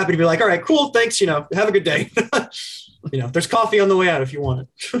happy to be like, all right, cool, thanks, have a good day. There's coffee on the way out if you want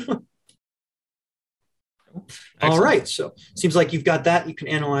it. All right, so seems like you've got that you can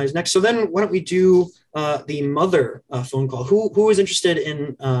analyze next. So then why don't we do the mother phone call? Who is interested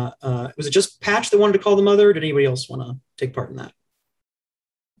in, was it just Patch that wanted to call the mother? Or did anybody else want to take part in that?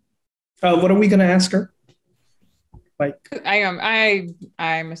 What are we going to ask her?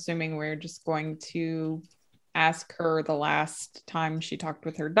 I'm assuming we're just going to ask her the last time she talked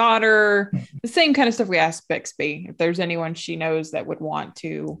with her daughter, the same kind of stuff we asked Bixby. If there's anyone she knows that would want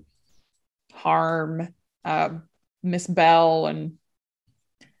to harm Miss Bell and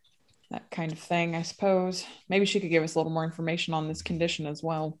that kind of thing, I suppose. Maybe she could give us a little more information on this condition as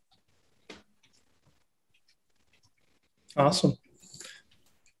well. Awesome.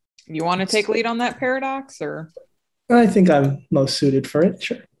 You want to take lead on that, Paradox, or? I think I'm most suited for it.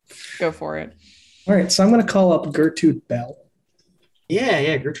 Sure. Go for it. All right. So I'm going to call up Gertrude Bell.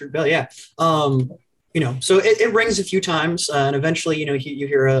 Yeah. Gertrude Bell. Yeah. So it rings a few times and eventually, you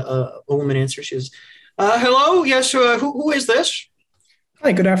hear a woman answer. She says, hello. Yes. Who is this?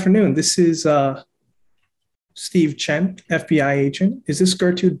 Hi, good afternoon. This is Steve Chen, FBI agent. Is this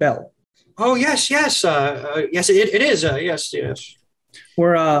Gertrude Bell? Oh, yes. Yes, it is. Yes.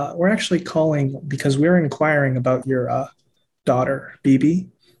 We're actually calling because we're inquiring about your daughter, BB.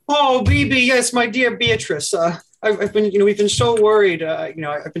 Oh, BB, yes, my dear Beatrice. I've been, we've been so worried.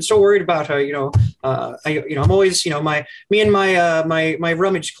 I've been so worried about her. I'm always, me and my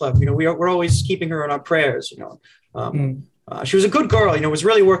rummage club. We're always keeping her in our prayers. She was a good girl. Was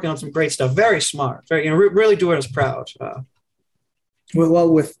really working on some great stuff. Very smart. Very, really doing us proud.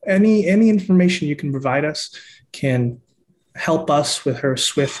 Well, with any information you can provide us can help us with her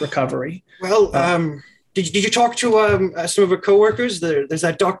swift recovery. Well, did you talk to some of her coworkers? There's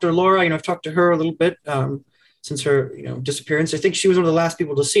that Dr. Laura. I've talked to her a little bit since her disappearance. I think she was one of the last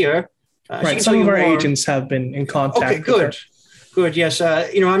people to see her. Right. Some of our agents have been in contact. Okay, good. With her. Good. Yes.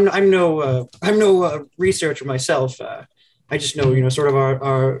 I'm no researcher myself. I just know sort of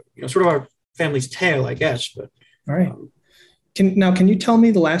our family's tale, I guess. But all right. Can you tell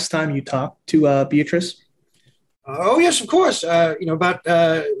me the last time you talked to Beatrice? Oh yes, of course. About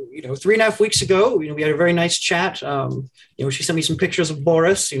 3.5 weeks ago, we had a very nice chat. She sent me some pictures of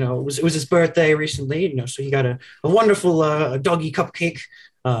Boris. It was his birthday recently. So he got a wonderful doggy cupcake.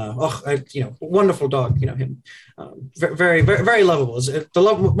 Wonderful dog. Him, very, very, very lovable. Is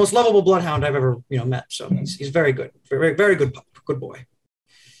the most lovable bloodhound I've ever met. So he's very good. Very, very good boy.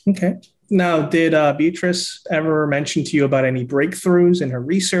 Okay. Now, did Beatrice ever mention to you about any breakthroughs in her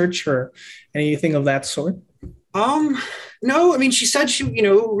research or anything of that sort? No, I mean, she said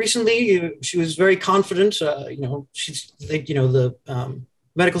recently she was very confident. The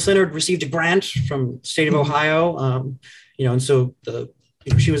medical center had received a grant from the state of Ohio. And so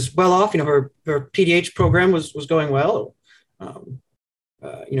she was well off. Her PDH program was going well.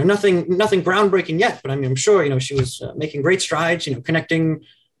 nothing groundbreaking yet, but I mean, I'm sure, she was making great strides, connecting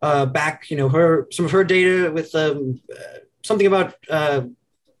back, some of her data with something about, other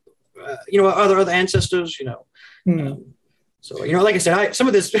ancestors, so, like I said, some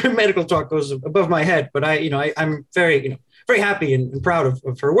of this medical talk goes above my head, but I'm very, very happy and proud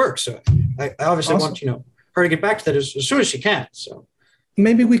of her work. So I obviously want, her to get back to that as soon as she can. So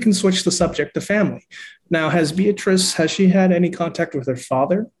maybe we can switch the subject to family. Now, has she had any contact with her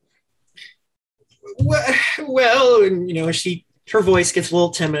father? Well, her voice gets a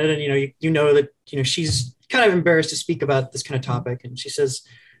little timid, and that she's kind of embarrassed to speak about this kind of topic, and she says,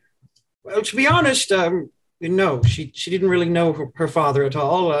 "Well, to be honest, no, she didn't really know her father at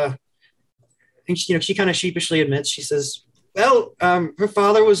all." And she kind of sheepishly admits. She says, "Well, her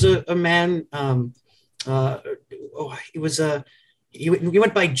father was a man. He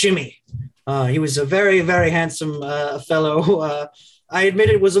went by Jimmy. He was a very, very handsome fellow. I admit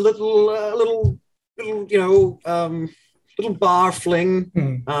it was a little bar fling,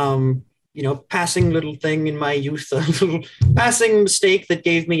 passing little thing in my youth, a little passing mistake that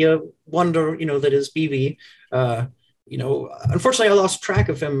gave me a wonder, that is BB. Unfortunately, I lost track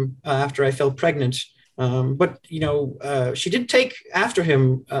of him after I fell pregnant. But she did take after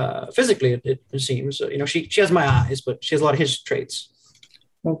him physically. It seems. She has my eyes, but she has a lot of his traits."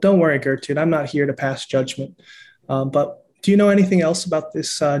 Well, don't worry, Gertrude. I'm not here to pass judgment. But do you know anything else about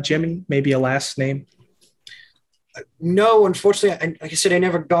this Jimmy? Maybe a last name? No, unfortunately, like I said, I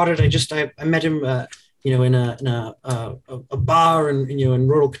never got it. I met him, in a bar in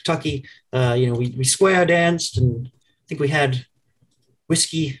rural Kentucky. We square danced, and I think we had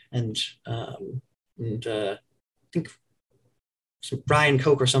whiskey and I think some Brian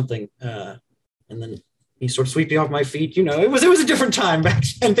Coke or something, and then he sort of swept me off my feet. It was a different time back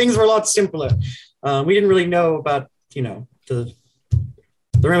then. Things were a lot simpler. We didn't really know about the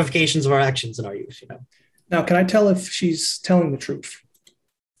ramifications of our actions in our youth. Now, can I tell if she's telling the truth?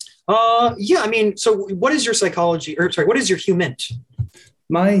 Yeah. I mean, so what is your psychology? Or sorry, what is your HUMINT?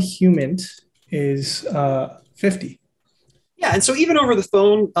 My HUMINT is 50. Yeah, and so even over the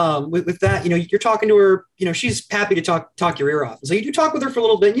phone, with that, you're talking to her. She's happy to talk your ear off. And so you do talk with her for a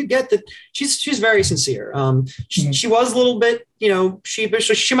little bit, and you get that she's very sincere. She was a little bit, sheepish,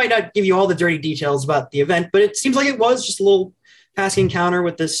 so she might not give you all the dirty details about the event, but it seems like it was just a little passing encounter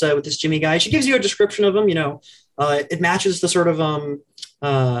with this Jimmy guy. She gives you a description of him. It matches the sort of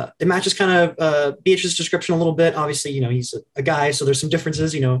it matches kind of Beatrice's description a little bit. Obviously, he's a guy, so there's some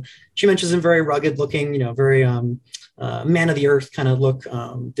differences. She mentions him very rugged looking. Very man of the earth kind of look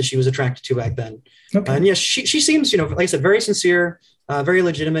that she was attracted to back then. Okay. And yes, she seems, like I said, very sincere, very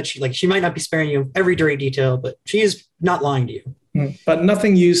legitimate. She might not be sparing you of every dirty detail, but she is not lying to you. But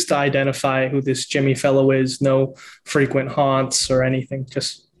nothing used to identify who this Jimmy fellow is. No frequent haunts or anything.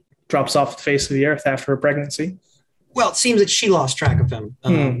 Just drops off the face of the earth after her pregnancy. Well, it seems that she lost track of him.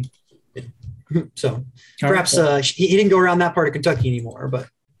 So perhaps he didn't go around that part of Kentucky anymore. But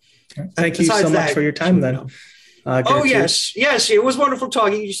thank you so much for your time then. Yes, it was wonderful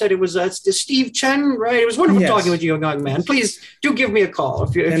talking. You said it was Steve Chen, right? It was wonderful talking with you, young man. Please do give me a call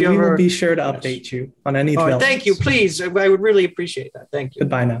if you we will be sure to update you on any developments. Thank you, please. I would really appreciate that. Thank you.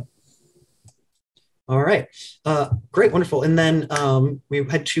 Goodbye now. All right, great, wonderful. And then we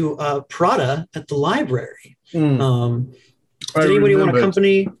head to Prada at the library. Did anybody want to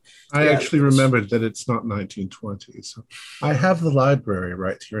accompany? I actually remembered that it's not 1920, so I have the library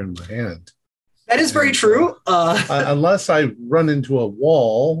right here in my hand. That is very true. Unless I run into a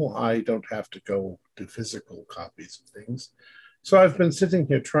wall, I don't have to go to physical copies of things. So I've been sitting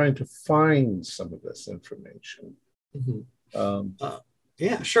here trying to find some of this information.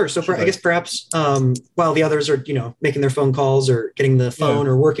 Yeah, sure. So I guess perhaps while the others are, making their phone calls or getting the phone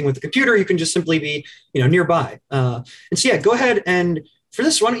or working with the computer, you can just simply be, nearby. And so, go ahead. And for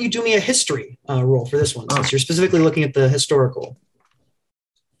this, why don't you do me a history roll for this one, since you're specifically looking at the historical.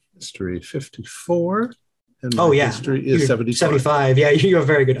 History 54. And history is 75. 75. Yeah, you have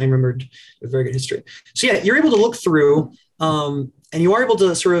very good. I remembered a very good history. So you're able to look through, and you are able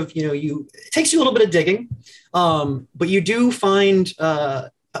to sort of, it takes you a little bit of digging, but you do find, you're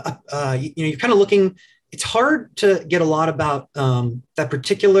kind of looking. It's hard to get a lot about that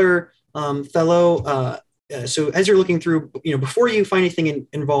particular fellow. So as you're looking through, before you find anything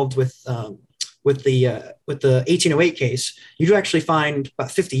involved with the 1808 case, you do actually find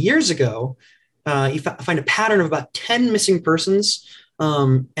about 50 years ago, you find a pattern of about 10 missing persons,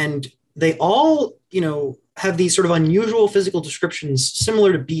 and they all, have these sort of unusual physical descriptions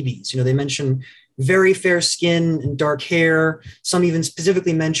similar to BB's. They mention very fair skin and dark hair. Some even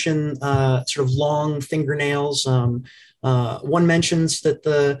specifically mention sort of long fingernails. One mentions that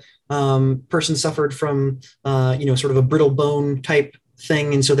the person suffered from, sort of a brittle bone type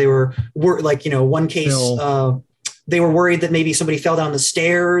thing. And so they were like, one case, they were worried that maybe somebody fell down the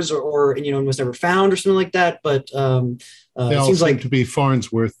stairs or and was never found or something like that. But they all seem to be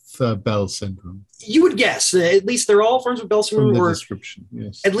Farnsworth-Bell syndrome. You would guess. At least they're all Farnsworth-Bell syndrome. From the description,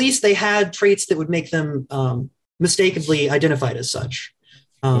 yes. At least they had traits that would make them mistakenly identified as such.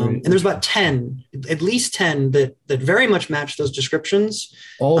 And there's about 10, at least 10 that very much match those descriptions.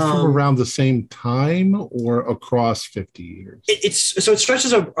 All from around the same time or across 50 years? It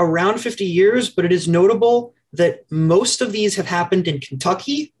stretches around 50 years, but it is notable that most of these have happened in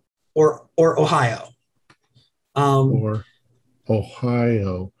Kentucky or Ohio. Or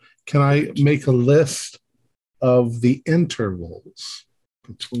Ohio. Can I make a list of the intervals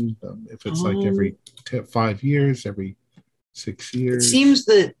between them? If it's like every 5 years, every 6 years. It seems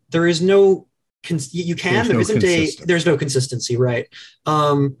that there is no there's no consistency, right?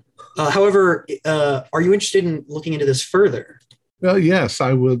 However, are you interested in looking into this further? Well, yes,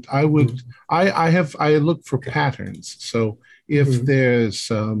 I would. I look for patterns. So if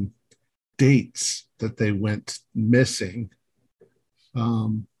there's dates that they went missing,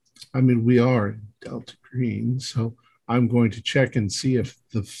 we are in Delta Green, so I'm going to check and see if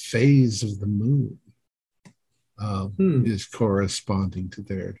the phase of the moon is corresponding to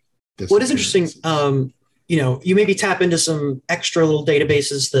their. What is interesting, you maybe tap into some extra little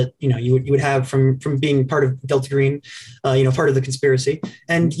databases that you would have from being part of Delta Green, part of the conspiracy,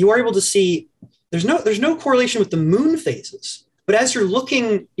 and you are able to see there's no correlation with the moon phases. But as you're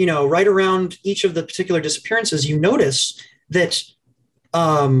looking, right around each of the particular disappearances, you notice that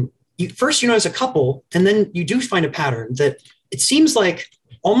first you notice a couple, and then you do find a pattern that it seems like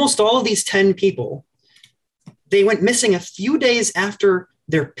almost all of these 10 people, they went missing a few days after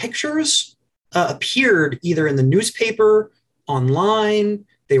their pictures appeared either in the newspaper, online,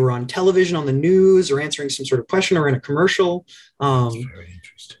 they were on television, on the news, or answering some sort of question or in a commercial. That's very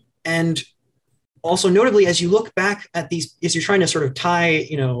interesting. And also notably, as you look back at these, as you're trying to sort of tie,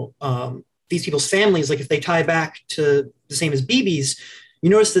 these people's families, like if they tie back to the same as BB's, you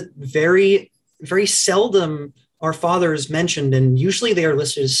notice that very, very seldom are fathers mentioned, and usually they are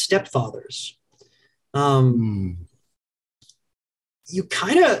listed as stepfathers. You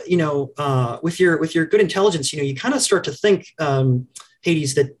kind of, with your good intelligence, you kind of start to think,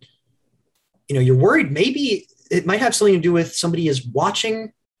 Hades, that, you're worried maybe it might have something to do with somebody is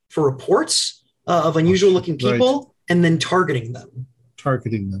watching for reports of unusual looking people, right, and then targeting them.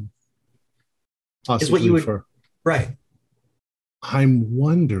 Possibly is what you would, right. I'm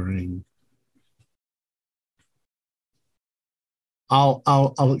wondering.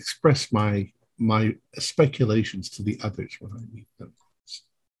 I'll express my speculations to the others when I meet them.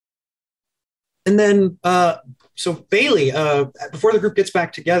 And then, so Bailey, before the group gets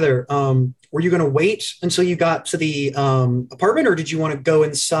back together, were you going to wait until you got to the apartment, or did you want to go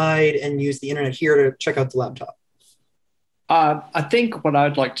inside and use the internet here to check out the laptop? I think what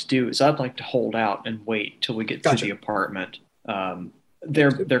I'd like to do is I'd like to hold out and wait till we get to the apartment.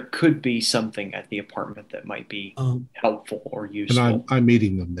 There could be something at the apartment that might be helpful or useful. And I'm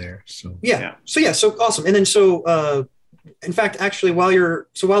meeting them there. So yeah. So awesome. And then in fact, actually, while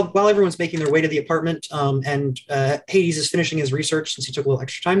everyone's making their way to the apartment, and Hades is finishing his research since he took a little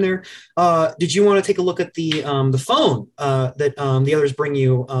extra time there, did you want to take a look at the phone that the others bring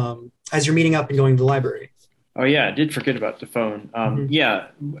you as you're meeting up and going to the library? Oh yeah, I did forget about the phone. Yeah,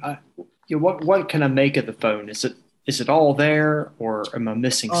 what can I make of the phone? Is it all there, or am I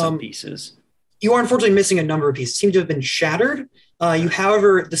missing some pieces? You are unfortunately missing a number of pieces. Seem to have been shattered.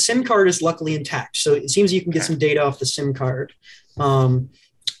 However, the SIM card is luckily intact, so it seems you can get some data off the SIM card.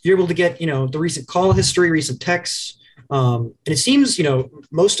 You're able to get, the recent call history, recent texts, and it seems,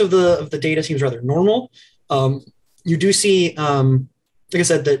 most of the data seems rather normal. You do see, like I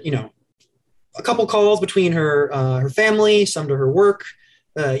said, that a couple calls between her family, some to her work.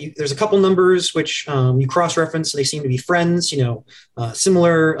 There's a couple numbers which you cross-reference, so they seem to be friends.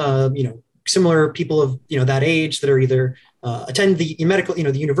 Similar people of that age that are either attend the medical,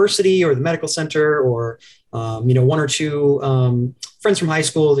 the university or the medical center, or one or two friends from high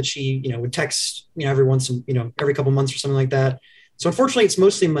school that she would text every couple months or something like that. So unfortunately, it's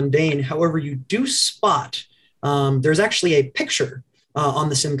mostly mundane. However, you do spot there's actually a picture on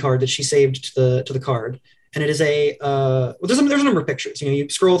the SIM card that she saved to the card. And it is there's a number of pictures. You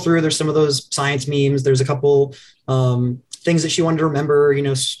scroll through, there's some of those science memes. There's a couple things that she wanted to remember,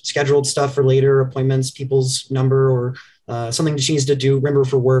 scheduled stuff for later appointments, people's number, or something that she needs to remember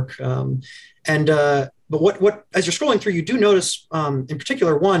for work. But what as you're scrolling through, you do notice in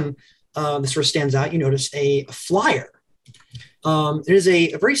particular one that sort of stands out. You notice a flyer It is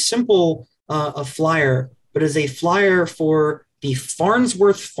a very simple a flyer, but it is a flyer for the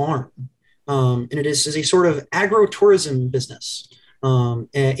Farnsworth Farm. And it is a sort of agro-tourism business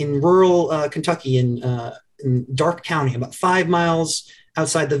in rural Kentucky in Darke County, about 5 miles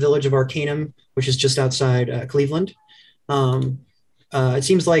outside the village of Arcanum, which is just outside Cleveland. It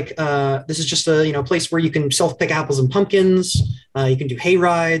seems like this is just a place where you can self-pick apples and pumpkins. You can do hay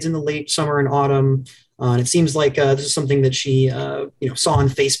rides in the late summer and autumn. And it seems like this is something that she saw on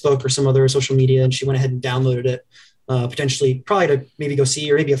Facebook or some other social media, and she went ahead and downloaded it. Potentially, probably to maybe go see,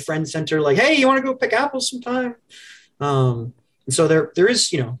 or maybe a friend sent her like, "Hey, you want to go pick apples sometime?" And so there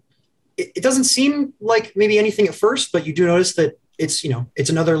is, it doesn't seem like maybe anything at first, but you do notice that it's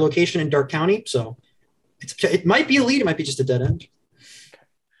another location in Darke County, so it might be a lead, it might be just a dead end.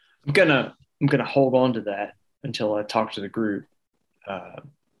 I'm gonna hold on to that until I talk to the group,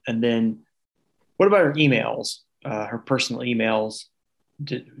 and then what about her emails? Her personal emails.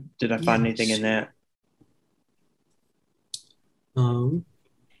 Did I find anything in that?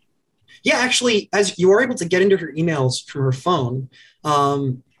 Yeah, actually, as you are able to get into her emails from her phone,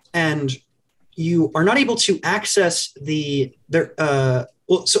 and you are not able to access you are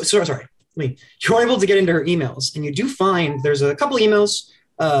able to get into her emails, and you do find there's a couple emails,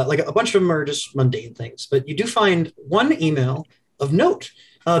 like a bunch of them are just mundane things, but you do find one email of note.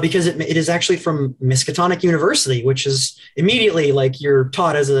 Because it is actually from Miskatonic University, which is immediately like you're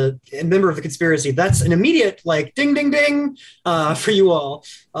taught as a member of the conspiracy. That's an immediate like ding, ding, ding for you all.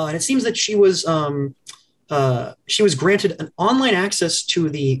 And it seems that she was granted an online access to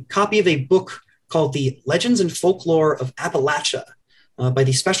the copy of a book called The Legends and Folklore of Appalachia by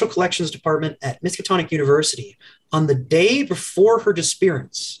the Special Collections Department at Miskatonic University on the day before her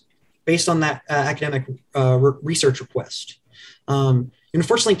disappearance, based on that academic research request. You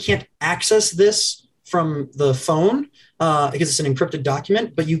unfortunately can't access this from the phone because it's an encrypted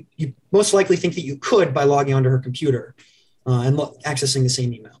document, but you most likely think that you could by logging onto her computer and accessing the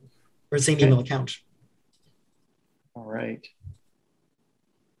same email or the same email account. All right.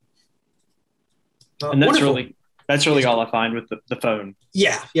 And that's wonderful. That's really all I find with the phone.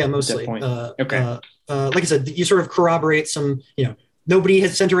 Yeah, mostly. Okay. Like I said, you sort of corroborate some, nobody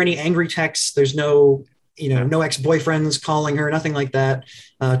has sent her any angry texts. There's no no ex-boyfriends calling her, nothing like that,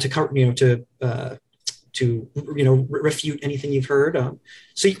 to refute anything you've heard.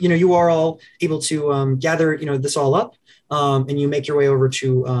 So you are all able to gather this all up, and you make your way over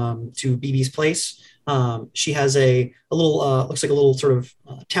to BB's place. She has a little looks like a little sort of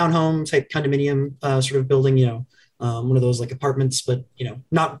townhome type condominium sort of building, one of those like apartments, but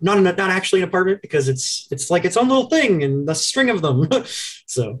not actually an apartment, because it's like its own little thing and a string of them.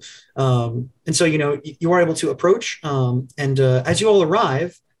 So you are able to approach, and as you all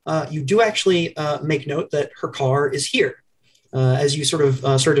arrive, you do actually make note that her car is here. As you sort of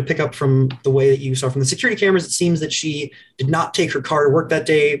started to pick up from the way that you saw from the security cameras, it seems that she did not take her car to work that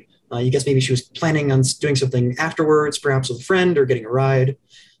day. You guess maybe she was planning on doing something afterwards, perhaps with a friend or getting a ride.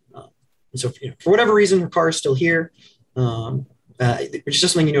 And so, for whatever reason, her car is still here, which is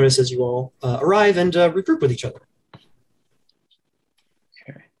just something you notice as you all arrive and regroup with each other.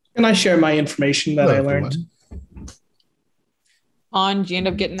 Okay. Can I share my information that I learned? Did you end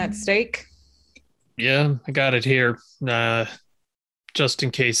up getting that steak? Yeah, I got it here. Just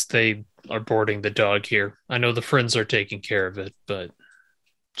in case they are boarding the dog here. I know the friends are taking care of it, but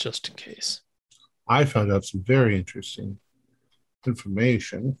just in case. I found out some very interesting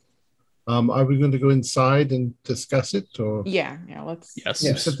information. Are we going to go inside and discuss it, or? Yeah, let's. Yes.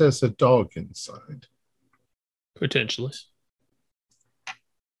 You said there's a dog inside. Potentially.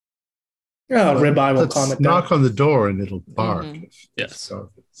 Ribeye will calm it down. Knock on the door and it'll bark. Mm-hmm. Yes.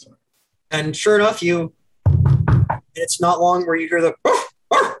 And sure enough, it's not long where you hear the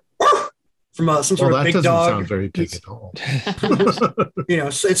from some sort of big dog. That doesn't sound very big at all.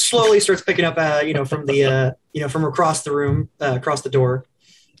 So it slowly starts picking up, from the, from across the room, across the door.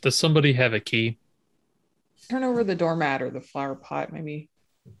 Does somebody have a key? Turn over the doormat or the flower pot, maybe.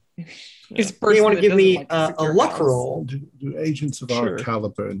 You want to give me a luck roll? Do agents of our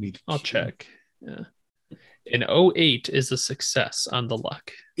caliber need? I'll check. Yeah. An 08 is a success on the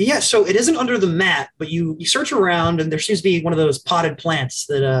luck. Yeah, so it isn't under the mat, but you search around and there seems to be one of those potted plants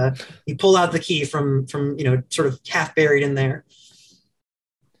that you pull out the key from sort of half buried in there.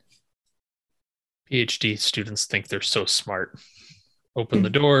 PhD students think they're so smart. Open the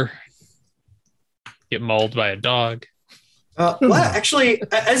door, get mauled by a dog. Well, actually,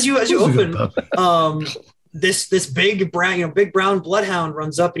 as you open, this big brown bloodhound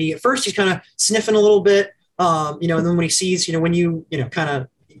runs up, and at first he's kind of sniffing a little bit, and then when he sees, when you kind of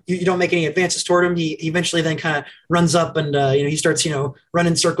you don't make any advances toward him, he eventually then kind of runs up and he starts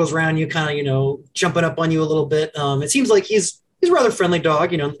running circles around you, kind of jumping up on you a little bit. It seems like he's a rather friendly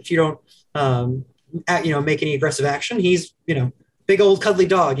dog. If you don't make any aggressive action, he's big old cuddly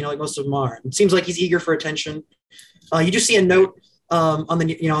dog. Like most of them are. It seems like he's eager for attention. You just see a note on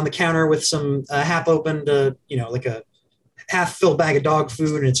the counter with some half opened like a half filled bag of dog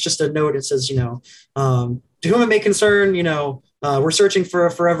food, and it's just a note. It says to whom it may concern, we're searching for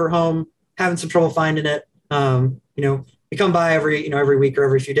a forever home, having some trouble finding it. We come by every week or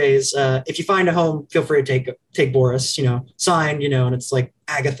every few days. If you find a home, feel free to take Boris, signed, and it's like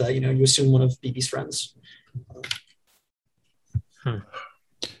Agatha, you assume one of BB's friends.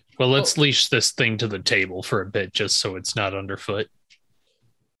 Well, let's leash this thing to the table for a bit, just so it's not underfoot.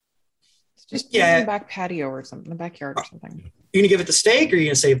 Just in the back patio or something, the backyard or something. You gonna give it the steak, or are you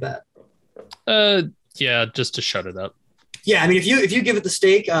gonna save that? Yeah, just to shut it up. Yeah, I mean, if you give it the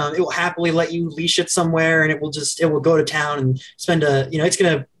steak, it will happily let you leash it somewhere, and it will go to town and spend it's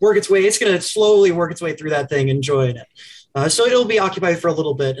gonna work its way. It's gonna slowly work its way through that thing, enjoying it. So it'll be occupied for a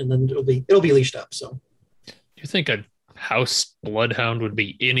little bit, and then it'll be leashed up. So, do you think a house bloodhound would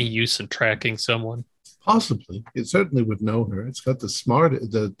be any use in tracking someone? Possibly. It certainly would know her. It's got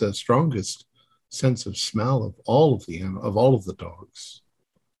the strongest sense of smell of all of the dogs.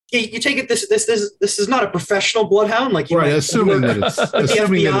 You take it. This is not a professional bloodhound, like you right. Assuming that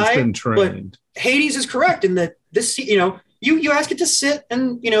it's been trained. But Hades is correct in that this. You ask it to sit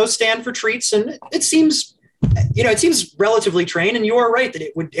and stand for treats, and it seems relatively trained. And you are right that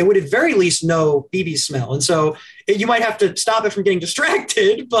it would at very least know BB's smell, and so you might have to stop it from getting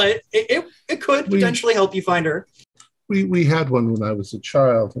distracted, but it could potentially help you find her. We had one when I was a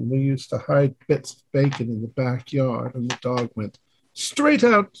child, and we used to hide bits of bacon in the backyard, and the dog went straight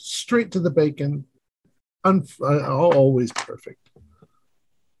to the bacon, always perfect.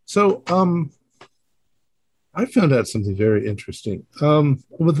 So I found out something very interesting.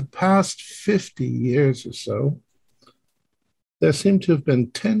 Over the past 50 years or so, there seem to have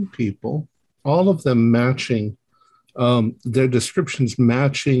been 10 people, all of them matching, their descriptions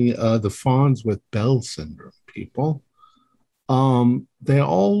matching the Farnsworth Bell syndrome people. They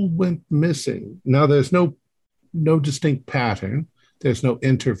all went missing. Now, there's no distinct pattern. There's no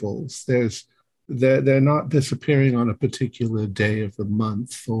intervals. They're not disappearing on a particular day of the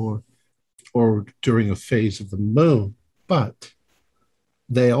month or during a phase of the moon, but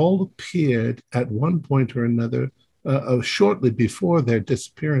they all appeared at one point or another shortly before their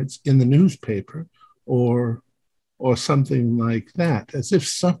disappearance in the newspaper or something like that, as if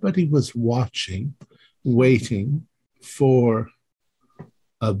somebody was watching, waiting for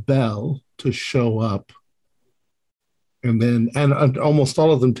a Bell to show up. And almost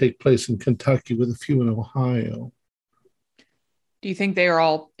all of them take place in Kentucky, with a few in Ohio. Do you think they are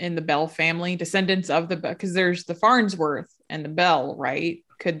all in the Bell family, descendants of because there's the Farnsworth and the Bell, right?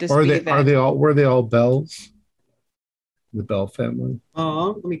 Could this were be they all Bells? The Bell family?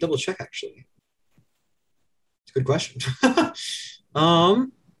 Let me double check, actually. It's a good question.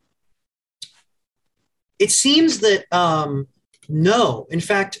 It seems that no. In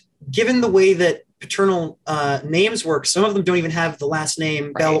fact, given the way that paternal names work, some of them don't even have the last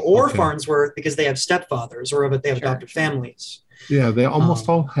name Bell or Farnsworth because they have stepfathers or they have adopted families. Yeah, they almost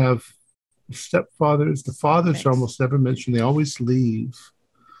all have stepfathers. The fathers are almost never mentioned. They always leave.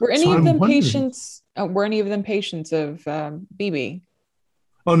 Were any of them patients? Were any of them patients of BB?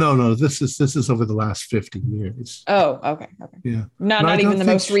 Oh no! This is over the last 50 years. Oh, okay. Yeah, not even the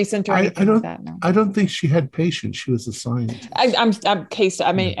most recent or anything like that. No. I don't think she had patients. She was a scientist. I'm case.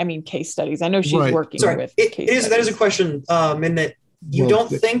 I mean case studies. I know she's working with. That is a question. In that you don't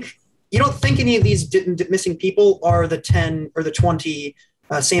think any of these missing people are the 10 or the 20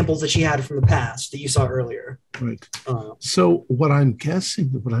 samples that she had from the past that you saw earlier. Right. So what I'm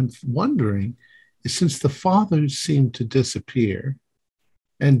wondering is, since the fathers seem to disappear.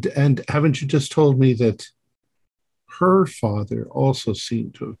 And haven't you just told me that her father also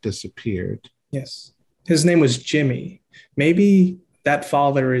seemed to have disappeared? Yes. His name was Jimmy. Maybe that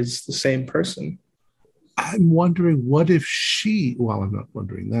father is the same person. I'm wondering I'm not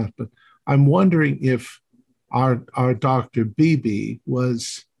wondering that, but I'm wondering if our Dr. BB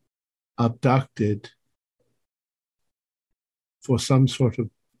was abducted for some sort of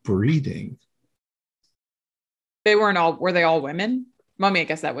breeding. Were they all women? Mommy, I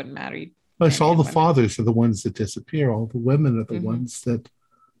guess that wouldn't matter. Plus, all the fathers are the ones that disappear. All the women are the ones that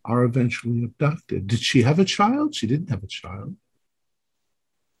are eventually abducted. Did she have a child? She didn't have a child.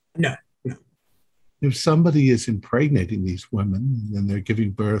 No. If somebody is impregnating these women and then they're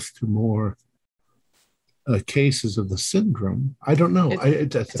giving birth to more cases of the syndrome. I don't know.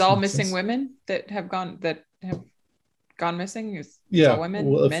 It's all missing women that have gone missing. It's Yeah. all women.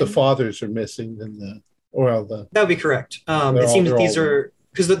 Well, if men? the fathers are missing, then That would be correct. It seems that these are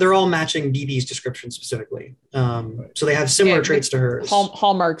because they're all matching BB's description specifically. So they have similar traits to hers.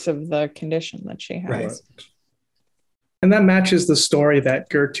 Hallmarks of the condition that she has. Right. And that matches the story that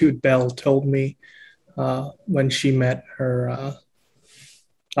Gertrude Bell told me when she met her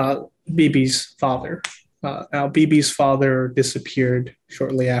BB's father. Now, BB's father disappeared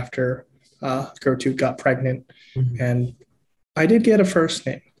shortly after Gertrude got pregnant. Mm-hmm. And I did get a first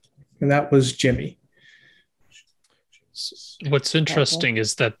name, and that was Jimmy. What's interesting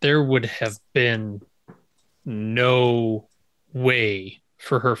is that there would have been no way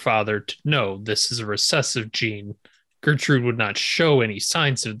for her father to know this is a recessive gene. Gertrude would not show any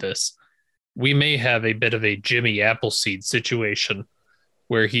signs of this. We may have a bit of a Jimmy Appleseed situation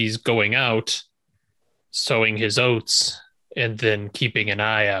where he's going out, sowing his oats, and then keeping an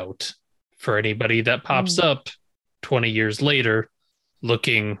eye out for anybody that pops up 20 years later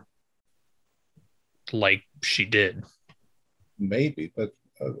looking like she did. Maybe, but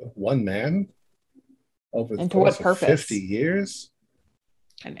one man over the And to what course of purpose? 50 years?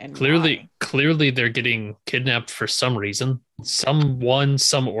 And Clearly they're getting kidnapped for some reason. Some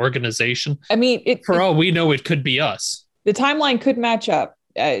organization. I mean, For all we know, it could be us. the timeline could match up.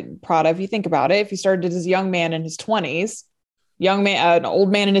 Prada, if you think about it, if he started as a young man in his 20s, an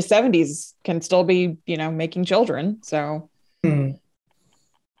old man in his 70s can still be, making children. So In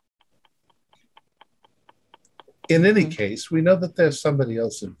any case, we know that there's somebody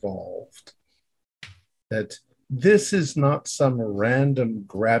else involved. That this is not some random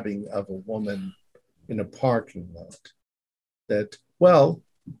grabbing of a woman in a parking lot. That, well,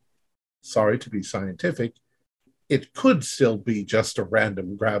 sorry to be scientific, it could still be just a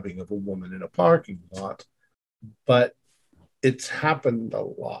random grabbing of a woman in a parking lot, but it's happened a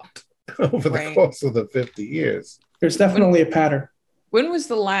lot over the course of the 50 years. There's definitely a pattern. when was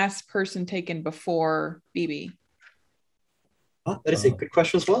the last person taken before BB? Oh, that is a good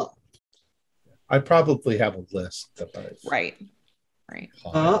question as well. I probably have a list that Right.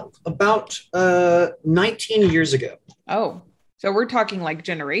 About 19 years ago. Oh, so we're talking like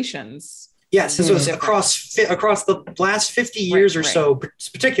generations. Yes, this was across the last 50 years or so,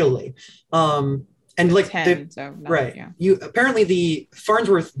 particularly. And like 10, you apparently the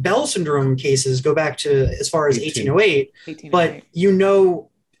Farnsworth Bell syndrome cases go back to as far as 1808. But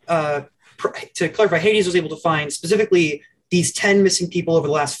to clarify, Hades was able to find specifically these 10 missing people over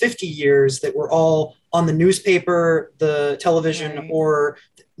the last 50 years that were all on the newspaper, the television, or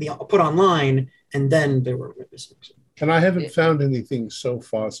put online, and then they were missing. And I haven't found anything so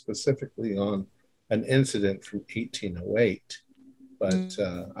far specifically on an incident from 1808, but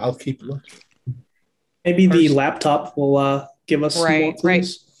I'll keep looking. Maybe the laptop will give us some more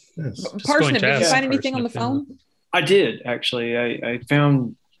clues. Yes. Parsnip, did you find anything on the phone? I did, actually. I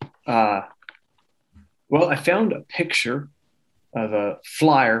found, I found a picture of a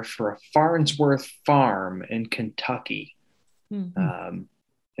flyer for a Farnsworth farm in Kentucky. Mm-hmm.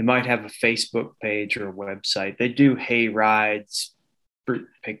 They might have a Facebook page or a website. They do hay rides, fruit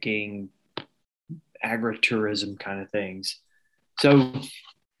picking, agritourism kind of things. So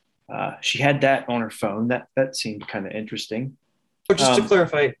she had that on her phone. That seemed kind of interesting. But just to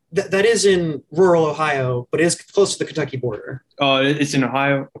clarify, that is in rural Ohio, but it is close to the Kentucky border. Oh, it's in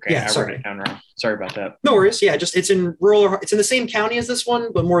Ohio? Okay, yeah, I wrote it down wrong. Sorry about that. No worries. Yeah, it's in rural. It's in the same county as this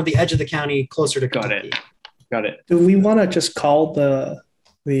one, but more the edge of the county, closer to Kentucky. Got it. Do we want to just call the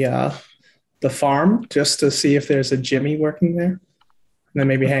farm just to see if there's a Jimmy working there, and then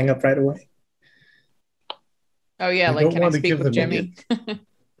maybe hang up right away? Oh yeah, like can I speak with Jimmy?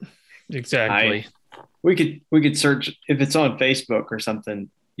 Exactly. We could search if it's on Facebook or something.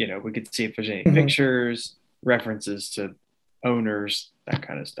 We could see if there's any pictures, references to owners, that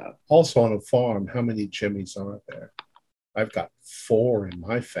kind of stuff. Also on a farm, how many Jimmys are there? I've got 4 in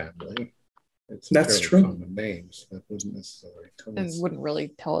my family. That's true. Common names. That wouldn't necessarily tell us. It wouldn't really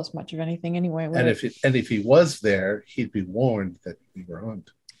tell us much of anything anyway. If he was there, he'd be warned that we were on.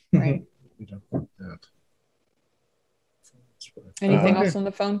 Right. We don't want that. Anything else on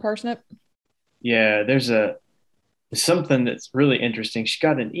the phone, Parsnip? Yeah, there's something that's really interesting. She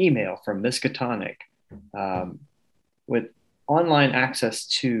got an email from Miskatonic with online access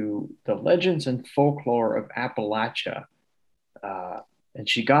to the legends and folklore of Appalachia. And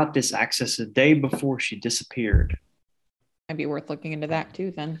she got this access a day before she disappeared. Might be worth looking into that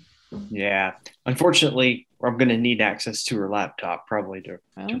too, then. Yeah. Unfortunately, I'm going to need access to her laptop probably to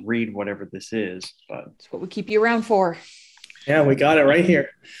read whatever this is. But that's what we keep you around for. Yeah, we got it right here.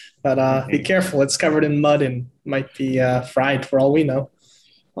 But be careful. It's covered in mud and might be fried for all we know.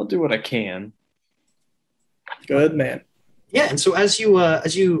 I'll do what I can. Good man. Yeah, and so as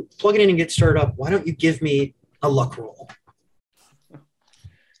you plug it in and get started up, why don't you give me a luck roll?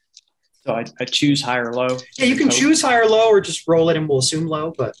 So I choose high or low? Yeah, you can choose high or low or just roll it and we'll assume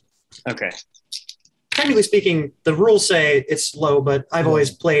low, but okay. Technically speaking, the rules say it's low, but I've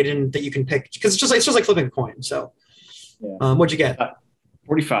always played in that you can pick because it's just like flipping a coin. So what'd you get?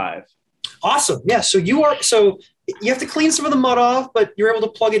 45. Awesome. Yeah. So you have to clean some of the mud off, but you're able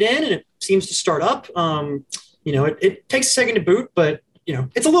to plug it in and it seems to start up. It takes a second to boot, but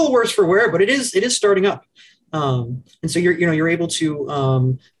it's a little worse for wear, but it is starting up. And so you're able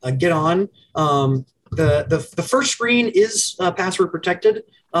to get on. The first screen is password protected.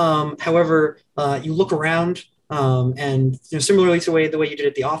 However, you look around and similarly to the way you did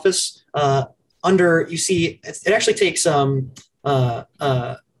at the office, you see it actually takes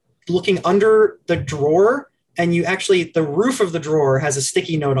looking under the drawer, and the roof of the drawer has a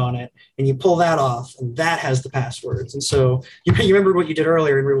sticky note on it, and you pull that off, and that has the passwords. And so you remembered what you did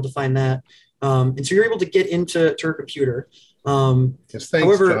earlier, and were able to find that. And so you're able to get into her computer. Yes,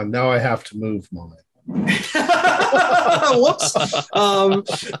 thanks, John. Now I have to move mine. Whoops.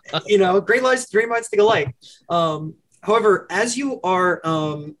 Great minds think alike. However, as you are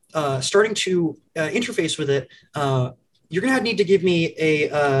starting to interface with it, you're going to need to give me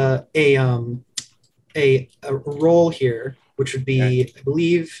a roll here, which would be, okay. I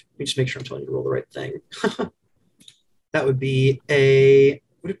believe. Let me just make sure I'm telling you to roll the right thing. That would be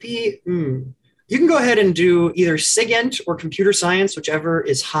Would it be? You can go ahead and do either SIGINT or computer science, whichever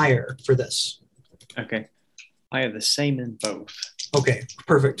is higher for this. Okay, I have the same in both. Okay,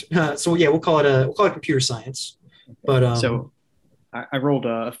 perfect. So yeah, we'll call it computer science. But so I rolled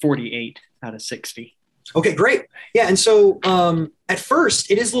a 48 out of 60. Okay, great. Yeah, and so at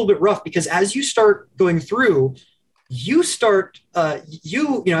first it is a little bit rough because as you start going through, you start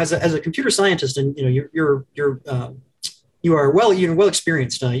as a computer scientist, and you are well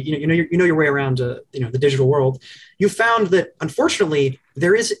experienced. You know your way around the digital world. You found that unfortunately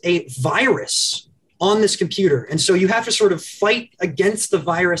there is a virus on this computer, and so you have to sort of fight against the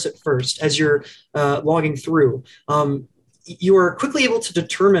virus at first as you're logging through. You are quickly able to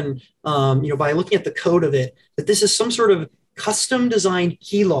determine, by looking at the code of it, that this is some sort of custom designed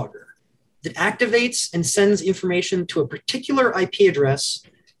keylogger that activates and sends information to a particular IP address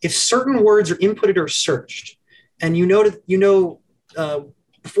if certain words are inputted or searched. And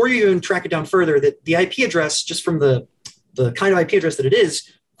before you even track it down further, that the IP address, just from the kind of IP address that it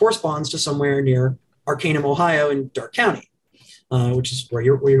is, corresponds to somewhere near Arcanum, Ohio, in Dark County, which is where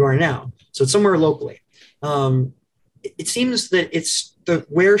you're going now. So it's somewhere locally. It seems that it's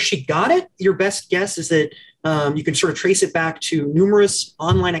where she got it. Your best guess is that you can sort of trace it back to numerous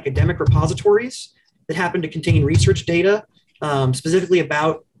online academic repositories that happen to contain research data, specifically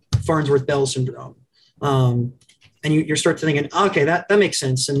about Farnsworth-Bell syndrome. And you start thinking, okay, that makes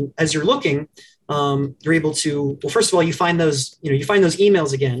sense. And as you're looking, you're able to, well, first of all, you find those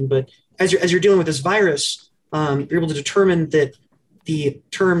emails again, but as you're dealing with this virus, you're able to determine that the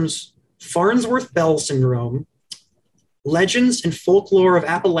terms Farnsworth-Bell syndrome, legends and folklore of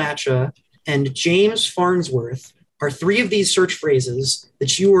Appalachia, and James Farnsworth are three of these search phrases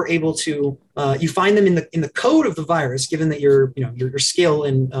that you were able to, you find them in the code of the virus, given that your skill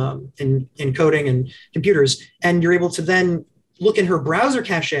in coding and computers, and you're able to then look in her browser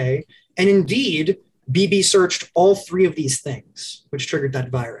cache, and indeed, BB searched all three of these things, which triggered that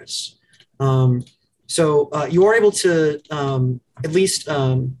virus. So you are able to at least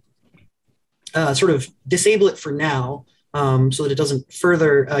sort of disable it for now, so that it doesn't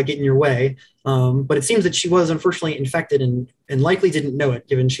further get in your way. But it seems that she was unfortunately infected and likely didn't know it,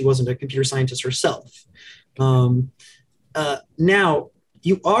 given she wasn't a computer scientist herself. Now,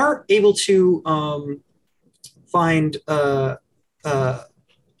 you are able to find, first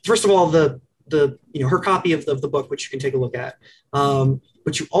of all, her copy of the book, which you can take a look at.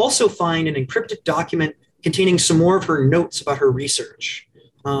 But you also find an encrypted document containing some more of her notes about her research.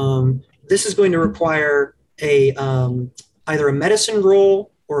 This is going to require either a medicine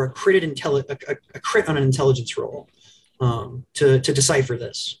roll or a crit on an intelligence roll to decipher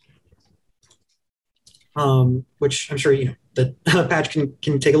this, which I'm sure that Patch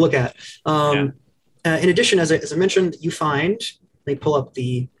can take a look at. In addition, as I mentioned, you find, let me pull up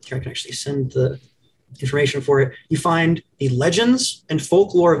here I can actually send the information for it. You find the legends and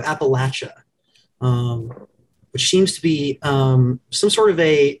folklore of Appalachia, which seems to be some sort of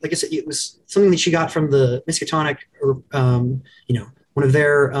like I said, it was something that she got from the Miskatonic, or one of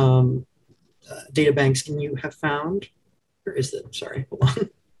their data banks. Can you have found? where is it? Sorry, hold on.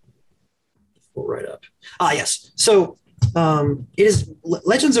 Pull right up. Yes. So it is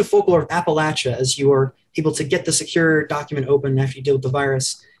Legends of Folklore of Appalachia. As you are able to get the secure document open after you deal with the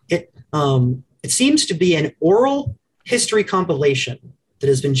virus, it seems to be an oral history compilation that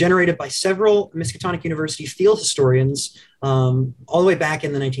has been generated by several Miskatonic University field historians all the way back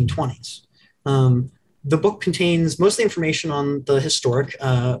in the 1920s. The book contains most of the information on the historic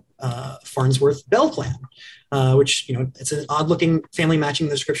Farnsworth Bell clan, which, it's an odd-looking family matching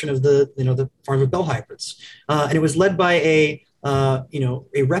the description of the Farnsworth Bell hybrids. And it was led by a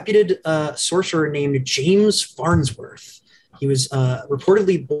reputed sorcerer named James Farnsworth. He was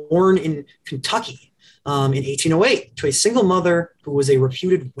reportedly born in Kentucky in 1808 to a single mother who was a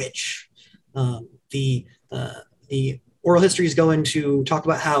reputed witch. The oral histories go into talk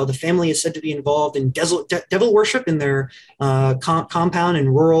about how the family is said to be involved in devil worship in their compound in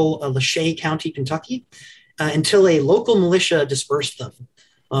rural Lachey County, Kentucky, until a local militia dispersed them.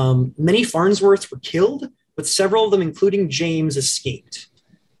 Many Farnsworths were killed, but several of them, including James, escaped.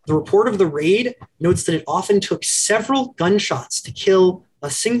 The report of the raid notes that it often took several gunshots to kill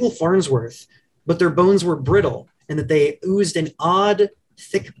a single Farnsworth, but their bones were brittle and that they oozed an odd,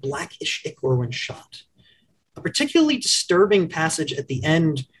 thick, blackish ichor when shot. A particularly disturbing passage at the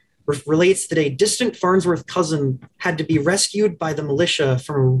end relates that a distant Farnsworth cousin had to be rescued by the militia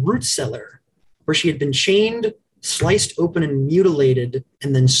from a root cellar where she had been chained, sliced open and mutilated,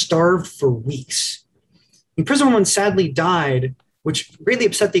 and then starved for weeks. The prison woman sadly died, which greatly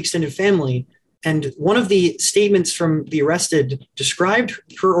upset the extended family, and one of the statements from the arrested described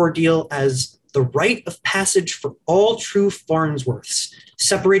her ordeal as the rite of passage for all true Farnsworths,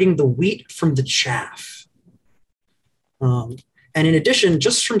 separating the wheat from the chaff. And in addition,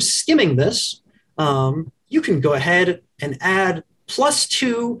 just from skimming this, you can go ahead and add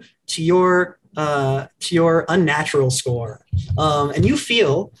 +2 to your unnatural score. And you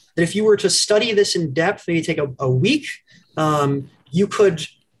feel that if you were to study this in depth, maybe take a week, you could,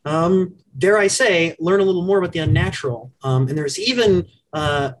 dare I say, learn a little more about the unnatural. And there's even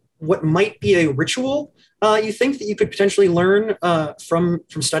what might be a ritual you think that you could potentially learn from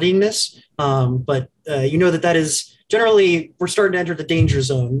studying this. But that is generally, we're starting to enter the danger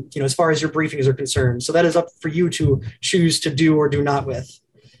zone, as far as your briefings are concerned. So that is up for you to choose to do or do not with.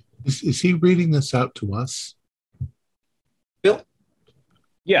 Is he reading this out to us? Bill?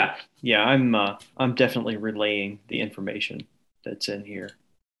 Yeah. I'm definitely relaying the information that's in here,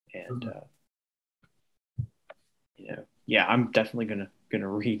 and I'm definitely gonna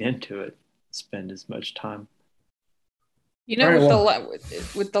read into it, spend as much time. With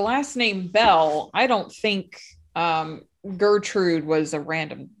the last name Bell, I don't think Gertrude was a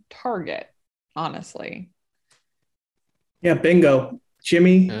random target, honestly. Yeah, bingo.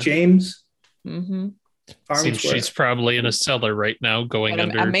 Jimmy, Yeah. James. Mm-hmm. Seems she's probably in a cellar right now going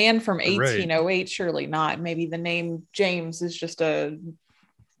under. A man from the raid. 1808, surely not. Maybe the name James is just a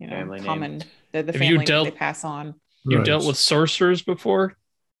Family common name. the family name they pass on. You Right. dealt with sorcerers before,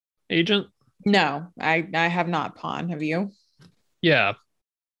 Agent? No, I have not, Pawn. Have you? Yeah.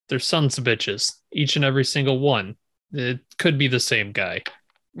 They're sons of bitches. Each and every single one. It could be the same guy.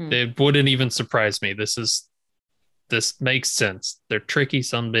 It wouldn't even surprise me. This makes sense. They're tricky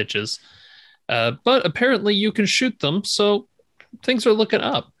son bitches. But apparently you can shoot them, so things are looking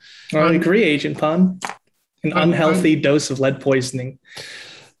up. I agree, Agent Pun. An unhealthy dose of lead poisoning.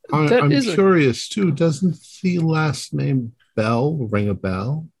 That I'm is curious too. Doesn't the last name Bell ring a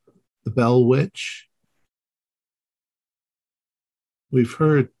bell? The Bell Witch. We've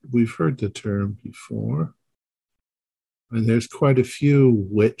heard the term before, and there's quite a few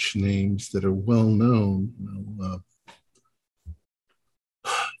witch names that are well known.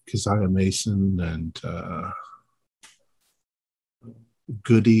 Keziah Mason and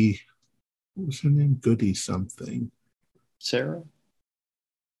Goody. What was her name? Goody something. Sarah?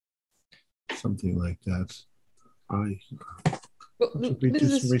 Something like that. I What we is do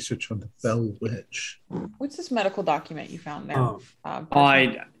this- some research on the Bell Witch. What's this medical document you found there?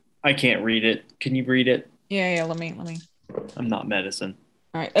 I can't read it. Can you read it? Yeah. Let me. I'm not medicine.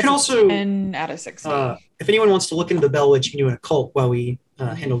 All right. Can That's also- 10 out of 60. If anyone wants to look into the Bell Witch, you can do an occult while we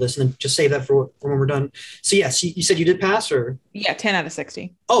handle this, and then just save that for when we're done. So yes, you said you did pass, or? Yeah, 10 out of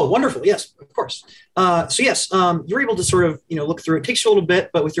 60. Oh, wonderful. Yes, of course. So yes, you're able to sort of, look through it. It takes you a little bit,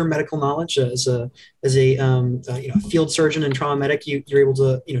 but with your medical knowledge as a field surgeon and trauma medic, you're able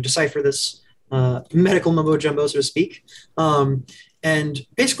to, decipher this medical mumbo jumbo, so to speak. And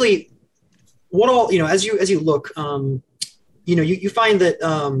basically what all, as you look, you find that,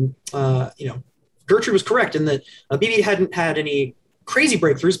 Gertrude was correct in that BB hadn't had any crazy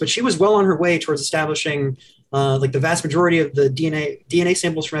breakthroughs, but she was well on her way towards establishing Like the vast majority of the DNA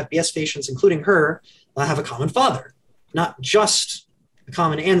samples from FBS patients, including her, have a common father, not just a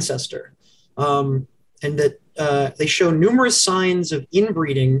common ancestor. And that they show numerous signs of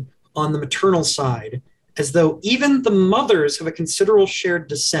inbreeding on the maternal side, as though even the mothers have a considerable shared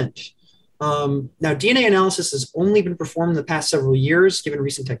descent. Now, DNA analysis has only been performed in the past several years, given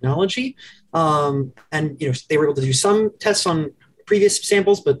recent technology. And, they were able to do some tests on previous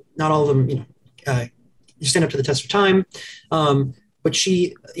samples, but not all of them, you stand up to the test of time. But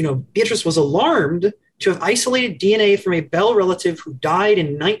she, Beatrice was alarmed to have isolated DNA from a Bell relative who died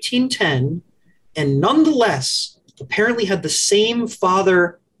in 1910 and nonetheless apparently had the same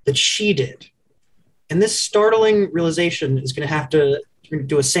father that she did. And this startling realization is going to have to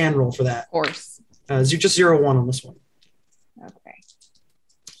do a SAN roll for that. Of course. Just 0-1 on this one. Okay.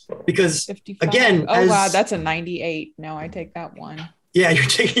 Because 55. again, wow, that's a 98. No, I take that one. Yeah,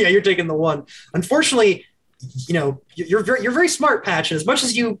 you're taking the one. Unfortunately, you're very smart, Patch, and as much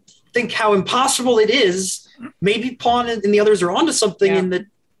as you think how impossible it is, maybe Pawn and the others are onto something, in that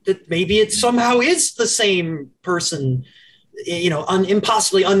maybe it somehow is the same person,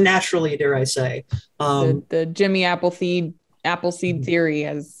 impossibly, unnaturally, dare I say. The Jimmy Appleseed theory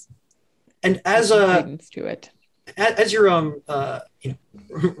has, and as credence to it. As you're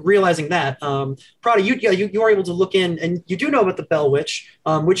realizing that, Prada, you are able to look in, and you do know about the Bell Witch,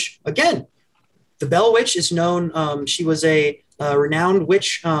 which again, the Bell Witch is known. She was a renowned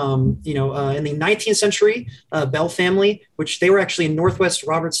witch, in the 19th century, Bell family, which they were actually in Northwest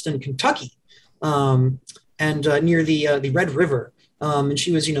Robertson, Kentucky, and near the Red River. And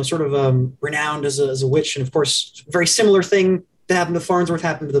she was, sort of renowned as a witch, and of course, very similar thing that happened to Farnsworth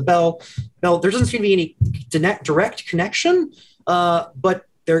happened to the Bell. There doesn't seem to be any direct connection, but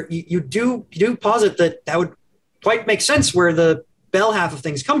there you do posit that would quite make sense where the Bell half of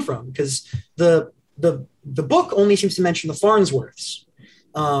things come from, because the book only seems to mention the Farnsworths,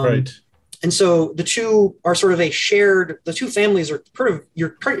 right? And so the two are sort of the two families are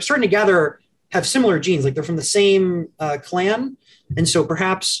you're starting to gather have similar genes, like they're from the same clan, and so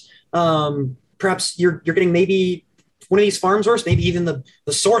perhaps you're getting maybe one of these Farnsworths, maybe even the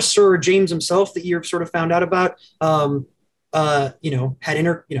sorcerer James himself that you've sort of found out about,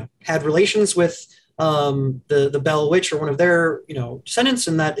 had relations with the Bell Witch or one of their descendants,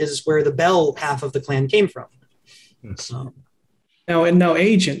 and that is where the Bell half of the clan came from. Yes. Now,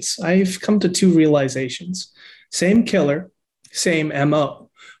 agents, I've come to two realizations: same killer, same MO,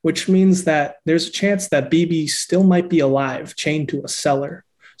 which means that there's a chance that BB still might be alive, chained to a cellar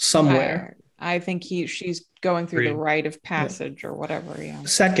somewhere. I think she's going through the rite of passage or whatever. Yeah.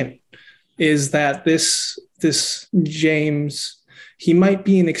 Second is that this James, he might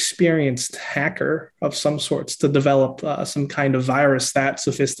be an experienced hacker of some sorts to develop some kind of virus that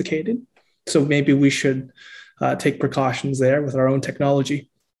sophisticated. So maybe we should take precautions there with our own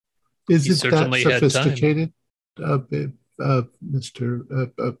technology. Is it that sophisticated, Mr.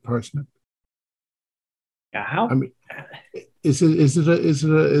 Parsnip? Yeah, how? I mean, is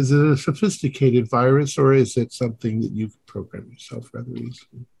it a sophisticated virus, or is it something that you've programmed yourself rather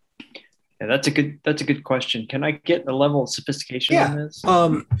easily? Yeah, that's a good question. Can I get a level of sophistication on this?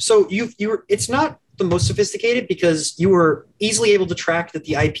 So it's not the most sophisticated because you were easily able to track that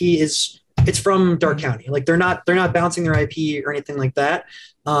the IP it's from Dark County. Like they're not bouncing their IP or anything like that.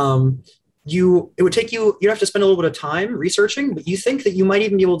 It would take you'd have to spend a little bit of time researching, but you think that you might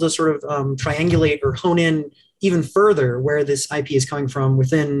even be able to sort of triangulate or hone in even further where this IP is coming from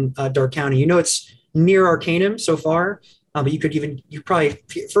within Dark County. It's near Arcanum so far, but you probably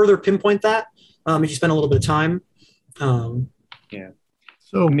further pinpoint that if you spend a little bit of time. Yeah.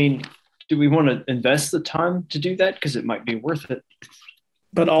 So, I mean, do we want to invest the time to do that? Because it might be worth it.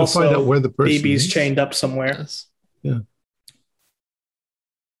 But also, find out where the person BB's is. chained up somewhere. Yes. Yeah.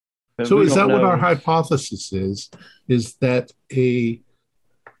 But So we is don't that what know. our hypothesis is? Is that a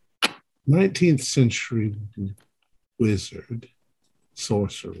 19th century wizard,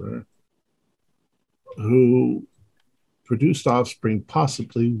 sorcerer, who produced offspring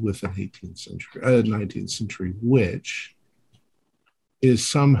possibly with an 19th century witch, is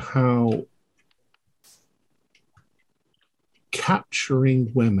somehow capturing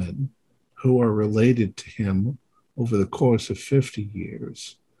women who are related to him over the course of 50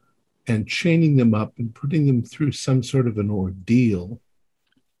 years and chaining them up and putting them through some sort of an ordeal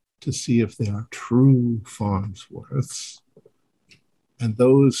to see if they are true Farnsworths. And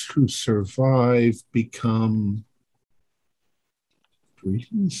those who survive become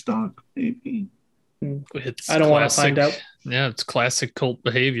breeding stock, maybe? It's I don't want to find classic- out. Yeah, it's classic cult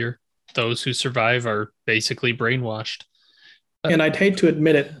behavior. Those who survive are basically brainwashed. And I'd hate to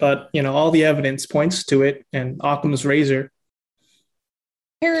admit it, but all the evidence points to it, and Occam's razor.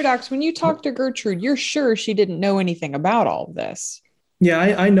 Paradox, when you talk to Gertrude, you're sure she didn't know anything about all of this? Yeah,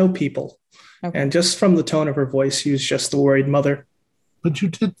 I know people. Okay. And just from the tone of her voice, she was just a worried mother. But you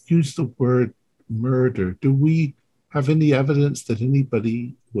did use the word murder. Do we have any evidence that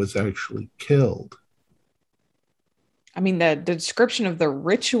anybody was actually killed? I mean, the description of the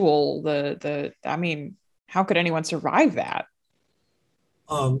ritual, I mean, how could anyone survive that?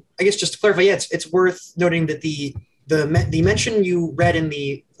 I guess just to clarify, yeah, it's worth noting that the mention you read in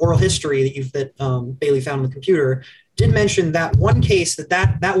the oral history that Bailey found on the computer did mention that one case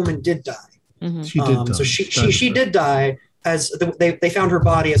that woman did die. Mm-hmm. She did die. So she did die as they found her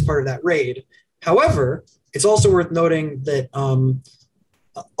body as part of that raid. However, it's also worth noting that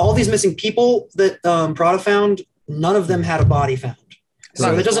all these missing people that Prada found, none of them had a body found. So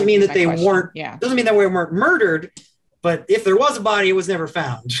Right. that doesn't mean that they weren't. Yeah. Doesn't mean that they weren't murdered. But if there was a body, it was never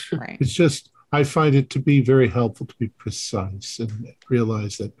found. Right. It's just, I find it to be very helpful to be precise and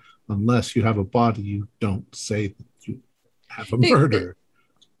realize that unless you have a body, you don't say that you have a murder.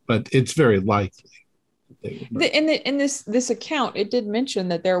 But it's very likely that they were murdered. In this account, it did mention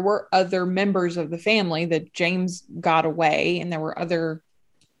that there were other members of the family, that James got away, and there were other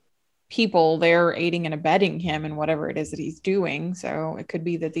people there aiding and abetting him in whatever it is that he's doing. So it could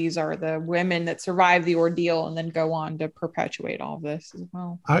be that these are the women that survive the ordeal and then go on to perpetuate all of this as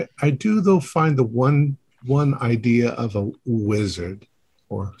well. I do, though, find the one idea of a wizard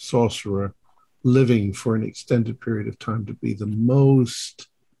or sorcerer living for an extended period of time to be the most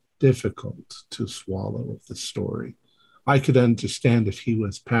difficult to swallow of the story. I could understand if he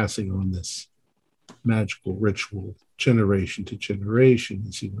was passing on this magical ritual generation to generation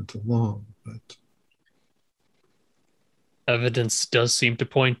as he went along, but evidence does seem to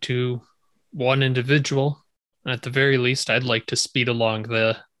point to one individual. At the very least, I'd like to speed along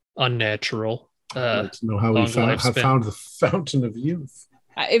the unnatural. I'd like to know how he found the fountain of youth.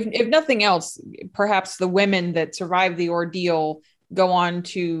 If nothing else, perhaps the women that survive the ordeal go on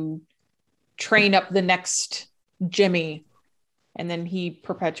to train up the next Jimmy, and then he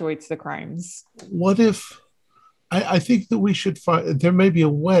perpetuates the crimes. What if, I think that we should find, there may be a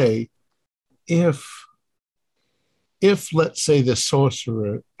way, if let's say the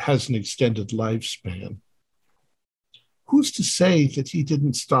sorcerer has an extended lifespan, who's to say that he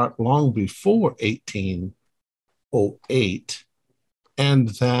didn't start long before 1808, and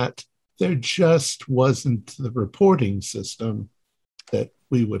that there just wasn't the reporting system that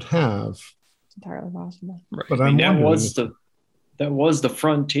we would have? It's entirely possible. Right. But I mean, I'm that wondering was the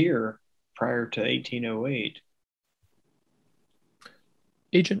frontier prior to 1808.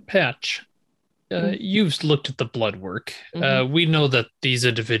 Agent Patch, you've looked at the blood work. Mhm. We know that these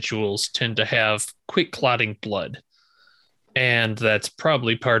individuals tend to have quick clotting blood, and that's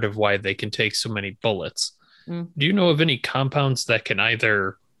probably part of why they can take so many bullets. Mm. Do you know of any compounds that can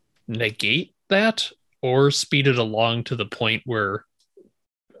either negate that or speed it along to the point where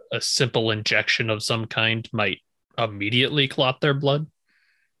a simple injection of some kind might immediately clot their blood?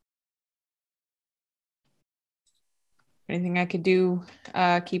 Anything I could do,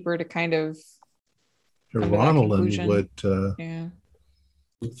 Keeper, to kind of Ronald conclusion. would yeah. thin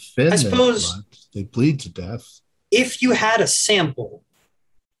I their suppose- blood. They bleed to death. If you had a sample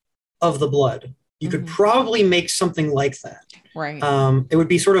of the blood, you could Mhm. probably make something like that. Right. It would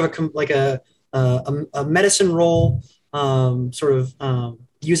be sort of a medicine roll,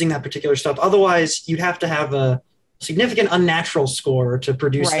 using that particular stuff. Otherwise, you'd have to have a significant unnatural score to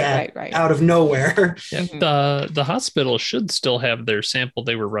produce that Right. out of nowhere. Yeah, Mhm. the hospital should still have their sample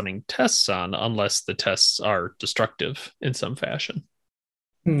they were running tests on, unless the tests are destructive in some fashion.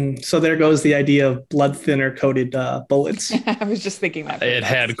 So there goes the idea of blood thinner coated bullets. I was just thinking that. It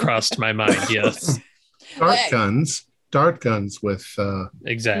had crossed my mind, yes. Dart guns with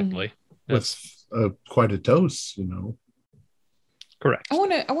Exactly. That's quite a dose, you know. correct. I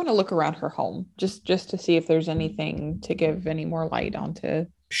want to look around her home just to see if there's anything to give any more light onto.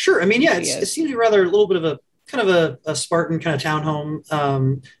 Sure. I mean, yeah, Yes. it seems to be rather a little bit of a kind of a Spartan kind of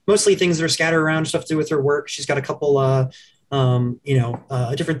townhome. Mostly things that are scattered around, stuff to do with her work. She's got a couple,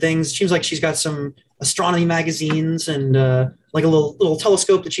 different things. Seems like she's got some astronomy magazines and like a little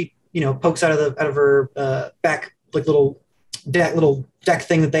telescope that she, pokes out of her back, like little deck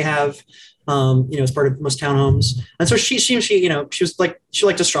thing that they have. As part of most townhomes. And so she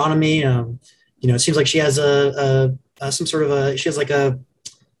liked astronomy. It seems like she has she has like an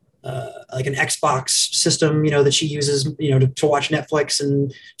Xbox system, that she uses, to watch Netflix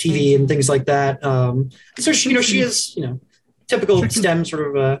and TV and things like that. So she is, typical STEM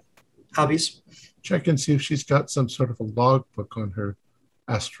sort of hobbies. check and see if she's got some sort of a logbook on her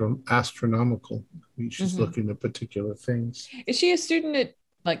astronomical. She's looking at particular things. Is she a student at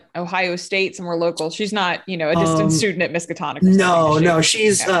like Ohio State, somewhere local? She's not, a distant student at Miskatonic. No.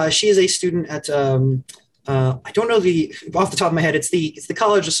 She's she is a student at I don't know off the top of my head. It's the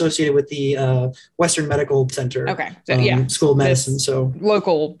college associated with the Western Medical Center. Okay, so, School of Medicine. So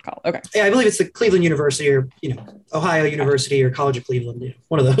local college. Okay. Yeah, I believe it's the Cleveland University or Ohio University or College of Cleveland.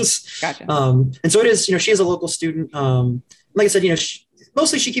 One of those. Gotcha. And so it is. She is a local student. Like I said,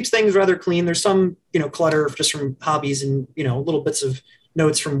 mostly she keeps things rather clean. There's some clutter just from hobbies and little bits of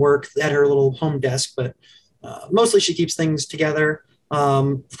notes from work at her little home desk, but mostly she keeps things together.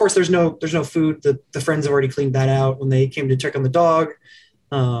 Of course, there's no food. The friends have already cleaned that out when they came to check on the dog.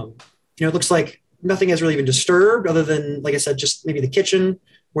 It looks like nothing has really been disturbed other than, like I said, just maybe the kitchen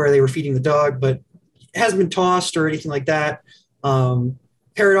where they were feeding the dog, but it hasn't been tossed or anything like that.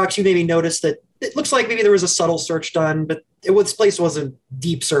 Paradox, you maybe noticed that it looks like maybe there was a subtle search done, but this place wasn't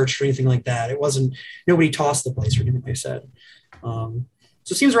deep searched or anything like that. It wasn't, nobody tossed the place or anything like I said.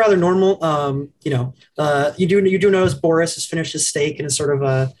 So it seems rather normal. You do notice Boris has finished his steak and is sort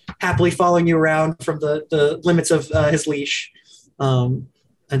of happily following you around from the limits of his leash. And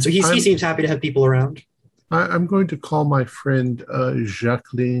so he seems happy to have people around. I'm going to call my friend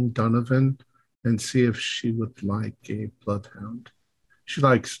Jacqueline Donovan and see if she would like a bloodhound. She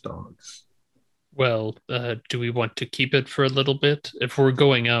likes dogs. Well, do we want to keep it for a little bit? If we're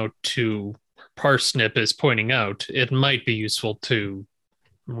going out to Parsnip is pointing out, it might be useful to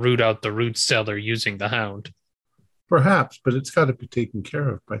root out the root cellar using the hound. Perhaps, but it's got to be taken care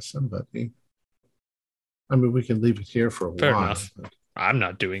of by somebody. I mean, we can leave it here for a Fair while. enough. I'm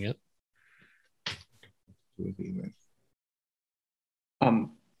not doing it.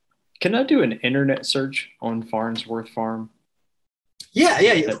 Can I do an internet search on Farnsworth Farm? Yeah,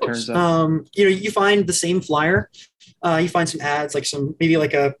 of course. You find the same flyer. You find some ads, like maybe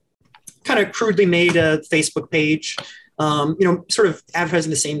like a kind of crudely made Facebook page. Sort of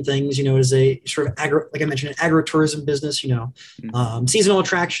advertising the same things. It is a sort of like I mentioned, an agritourism business. Seasonal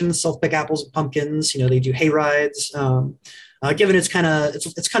attractions, self-pick apples and pumpkins. They do hay rides. Given it's kind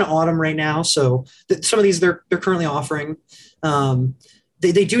of autumn right now, so some of these they're currently offering.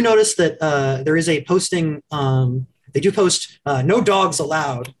 They do notice that there is a posting. They do post no dogs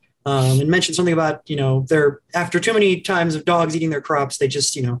allowed, and mention something about they're after too many times of dogs eating their crops, they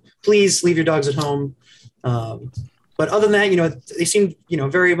just please leave your dogs at home. But other than that, they seem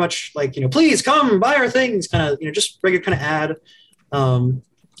very much like please come buy our things, kind of just regular kind of ad.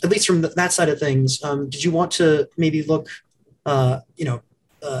 At least from that side of things. Did you want to maybe look any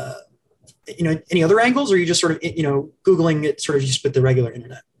other angles, or are you just sort of Googling it sort of just with the regular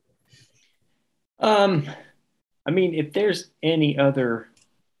internet? I mean, if there's any other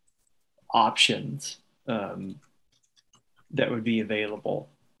options that would be available,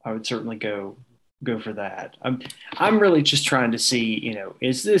 I would certainly go for that. I'm really just trying to see,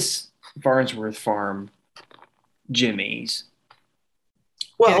 is this Farnsworth Farm Jimmy's?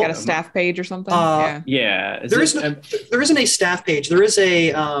 Well, got a staff page or something. Yeah. There isn't a staff page. There is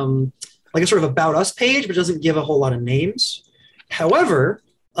a like a sort of about us page, but it doesn't give a whole lot of names. However,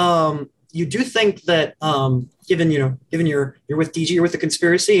 you do think that given you're with DG, you're with the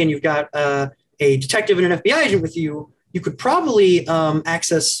conspiracy, and you've got a detective and an FBI agent with you, you could probably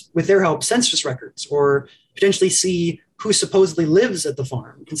access, with their help, census records, or potentially see who supposedly lives at the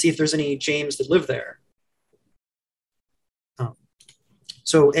farm and see if there's any James that live there.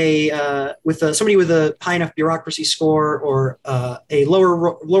 So with somebody with a high enough bureaucracy score, or a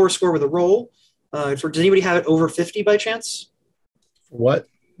lower score with a roll, does anybody have it over 50 by chance? What?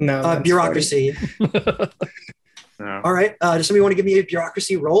 No. Bureaucracy. No. All right. Does somebody want to give me a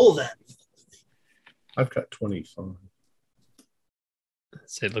bureaucracy roll then? I've got 25.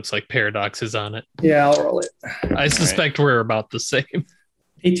 So it looks like Paradox is on it. Yeah, I'll roll it. I suspect we're about the same.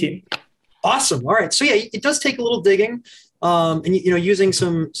 18. Awesome. All right. So yeah, it does take a little digging. And using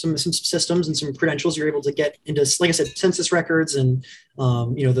some systems and some credentials, you're able to get into, like I said, census records and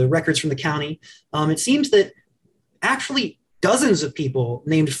the records from the county. It seems that actually dozens of people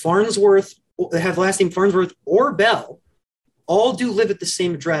named Farnsworth, that have the last name Farnsworth or Bell, all do live at the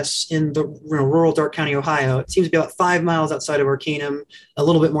same address in the rural Darke County, Ohio. It seems to be about 5 miles outside of Arcanum, a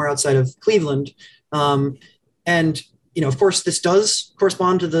little bit more outside of Cleveland. And of course, this does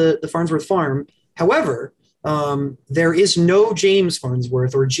correspond to the Farnsworth farm. However, there is no James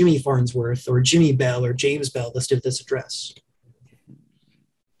Farnsworth or Jimmy Farnsworth or Jimmy Bell or James Bell listed at this address.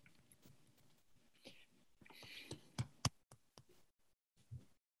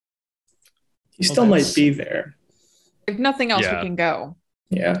 He still might be there. If nothing else, we can go.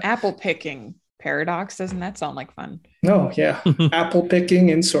 Yeah. Apple picking. Paradox. Doesn't that sound like fun? Oh, yeah. Apple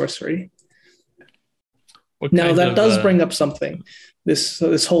picking and sorcery. What Now, kind that of, does bring up something. This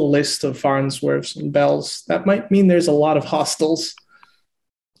whole list of Farnsworths and Bells, that might mean there's a lot of hostels.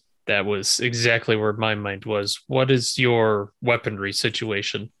 That was exactly where my mind was. What is your weaponry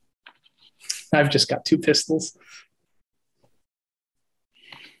situation? I've just got 2 pistols.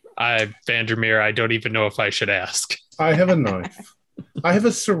 Vandermeer, I don't even know if I should ask. I have a knife. I have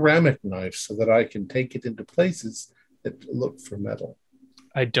a ceramic knife so that I can take it into places that look for metal.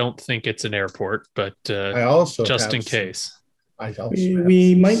 I don't think it's an airport, but I also just have in some- case. I also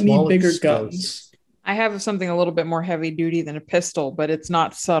We have might need small bigger explosives. guns. I have something a little bit more heavy duty than a pistol, but it's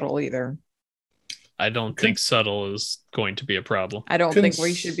not subtle either. I don't think subtle is going to be a problem. I don't think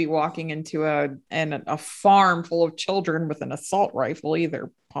we should be walking into a farm full of children with an assault rifle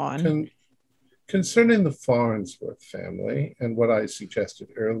either, Pawn. Concerning the Farnsworth family and what I suggested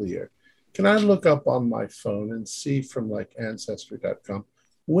earlier, can I look up on my phone and see from like Ancestry.com,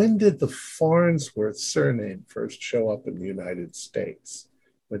 when did the Farnsworth surname first show up in the United States?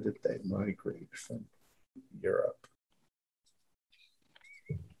 When did they migrate from Europe?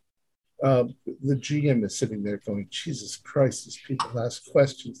 The GM is sitting there going, Jesus Christ, these people ask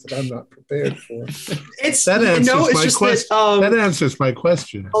questions that I'm not prepared for. That answers my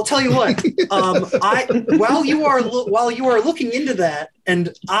question. I'll tell you what. While you are looking into that,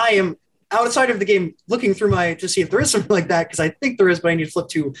 and I am outside of the game looking through to see if there is something like that, because I think there is, but I need to flip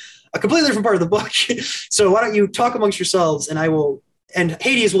to a completely different part of the book. So why don't you talk amongst yourselves, and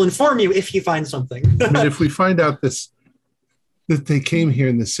Hades will inform you if he finds something. I mean, if we find out that they came here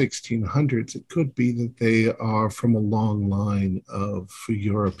in the 1600s, it could be that they are from a long line of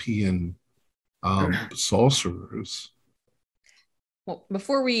European sorcerers. Well,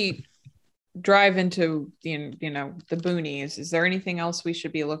 before we drive into the boonies, is there anything else we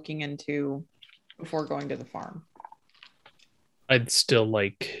should be looking into before going to the farm? I'd still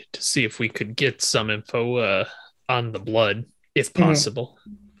like to see if we could get some info on the blood, if possible.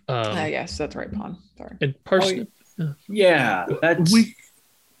 Yes, that's right, Pawn. Sorry. And Parsnip. Yeah, that's.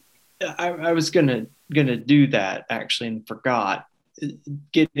 I was gonna do that actually and forgot.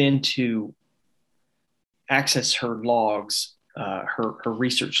 Get into access her logs, her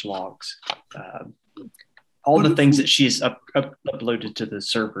research logs, all the things that she's uploaded to the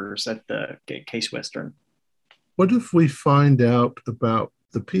servers at the Case Western. What if we find out about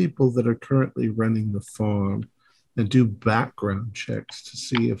the people that are currently running the farm and do background checks to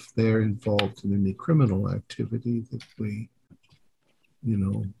see if they're involved in any criminal activity that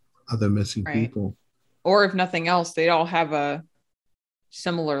other missing people. Or if nothing else, they all have a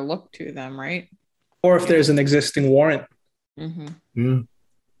similar look to them, right? Or if there's an existing warrant. Mm-hmm. Yeah.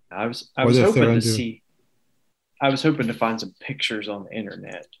 I was hoping to see. I was hoping to find some pictures on the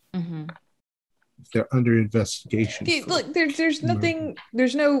internet. Mm-hmm. If they're under investigation. Look, there's nothing.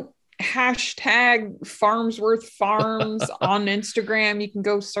 There's no hashtag Farnsworth Farms on Instagram. You can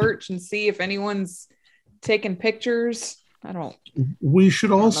go search and see if anyone's taking pictures. We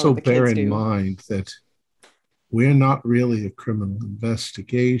should also bear in mind that we're not really a criminal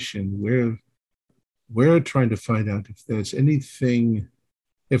investigation. We're trying to find out if there's anything,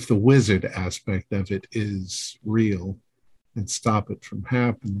 if the wizard aspect of it is real, and stop it from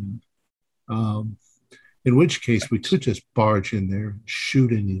happening. In which case, we could just barge in there and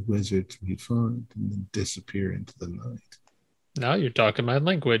shoot any wizards we find and then disappear into the night. Now you're talking my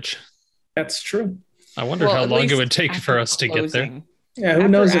language. That's true. I wonder how long it would take for us to get there. Yeah, who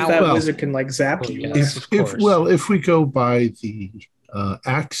knows if that wizard can zap you? Yes, if we go by the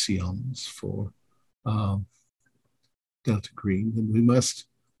axioms for Delta Green, then we must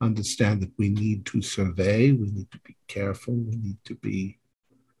understand that we need to survey, we need to be careful, we need to be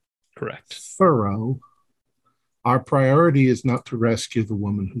thorough. Our priority is not to rescue the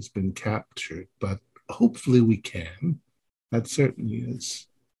woman who's been captured, but hopefully we can. That certainly is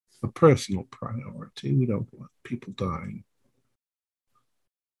a personal priority. We don't want people dying.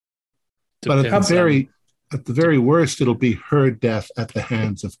 But at the very worst, it'll be her death at the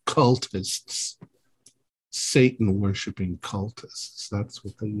hands of cultists, Satan-worshipping cultists. That's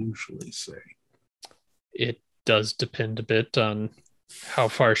what they usually say. It does depend a bit on how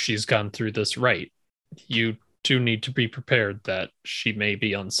far she's gone through this rite. You do need to be prepared that she may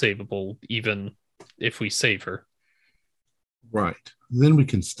be unsavable even if we save her. Right. Then we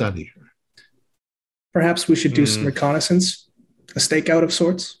can study her. Perhaps we should do some reconnaissance, a stakeout of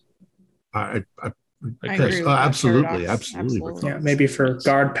sorts. I agree with absolutely. Yeah, maybe for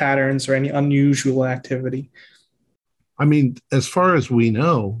guard patterns or any unusual activity. I mean, as far as we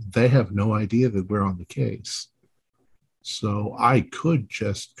know, they have no idea that we're on the case. So I could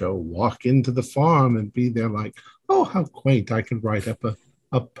just go walk into the farm and be there like, oh, how quaint. I can write up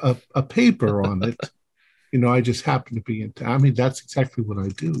a paper on it. I just happen to be in town. I mean, that's exactly what I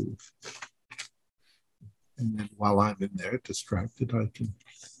do. And then while I'm in there distracted, I can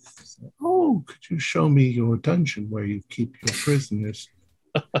say, oh, could you show me your dungeon where you keep your prisoners?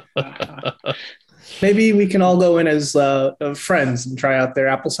 Maybe we can all go in as friends and try out their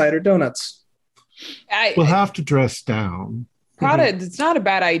apple cider donuts. We'll have to dress down. Prada, it's not a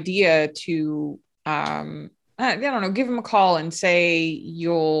bad idea to, I don't know, give them a call and say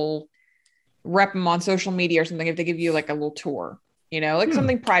you'll rep them on social media or something if they give you like a little tour,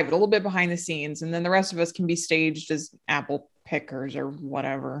 something private, a little bit behind the scenes. And then the rest of us can be staged as apple pickers or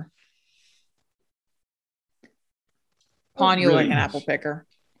whatever. Pawn, you look like an apple picker.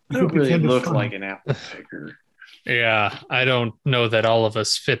 I don't really look like an apple picker. Yeah, I don't know that all of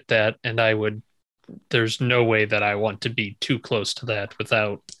us fit that, and there's no way that I want to be too close to that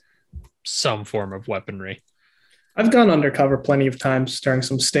without some form of weaponry. I've gone undercover plenty of times during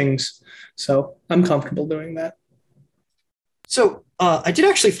some stings, so I'm comfortable doing that. So I did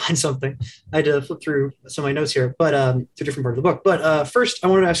actually find something. I had to flip through some of my notes here, but to a different part of the book. But first, I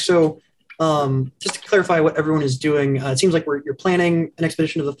wanted to ask, just to clarify what everyone is doing, it seems like you're planning an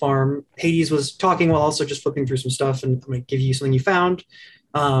expedition to the farm. Hades was talking while also just flipping through some stuff, and I'm going to give you something you found.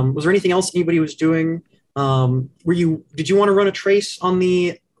 Was there anything else anybody was doing? Did you want to run a trace on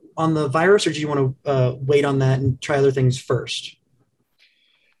the virus, or did you want to wait on that and try other things first?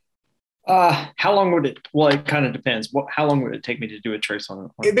 How long would it? Well, it kind of depends. How long would it take me to do a trace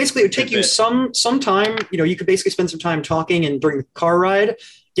on it? Basically, it would take you some time. You could basically spend some time talking and during the car ride,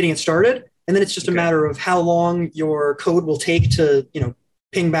 getting it started, and then it's just a matter of how long your code will take to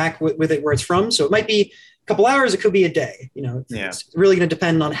ping back with it where it's from. So it might be a couple hours. It could be a day. It's really going to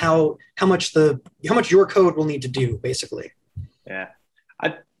depend on how much your code will need to do, basically. Yeah.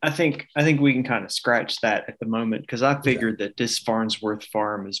 I think we can kind of scratch that at the moment, because I figured that this Farnsworth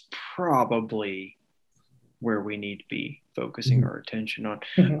farm is probably where we need to be focusing our attention on.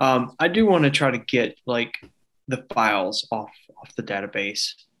 Mm-hmm. I do want to try to get like the files off the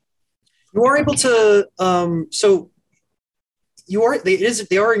database. You are able to. They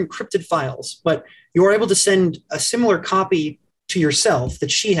are encrypted files, but you are able to send a similar copy to yourself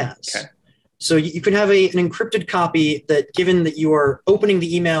that she has. Okay. So you can have an encrypted copy that, given that you are opening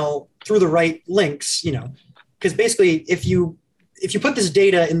the email through the right links, because basically if you put this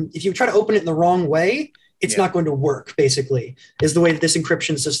data in, if you try to open it in the wrong way, it's not going to work, basically, is the way that this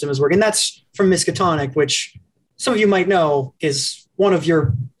encryption system is working. And that's from Miskatonic, which some of you might know is one of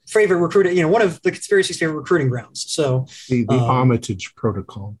your favorite recruiting, one of the conspiracy's favorite recruiting grounds. So the Armitage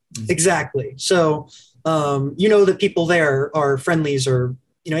protocol. Exactly. So that people there are friendlies or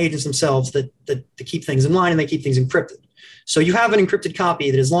agents themselves that keep things in line, and they keep things encrypted. So you have an encrypted copy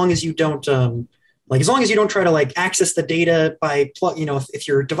that, as long as you don't try to access the data by if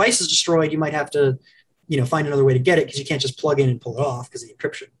your device is destroyed, you might have to find another way to get it, because you can't just plug in and pull it off because of the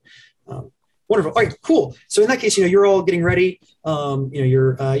encryption. Wonderful. All right, cool. So in that case, you're all getting ready.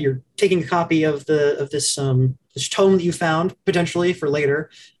 You're taking a copy of this tome that you found potentially for later.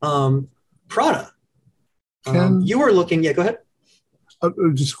 Prada, you are looking. Yeah, go ahead.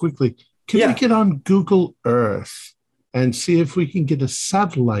 Just quickly, can we get on Google Earth and see if we can get a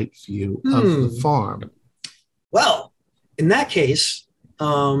satellite view of the farm? Well, in that case,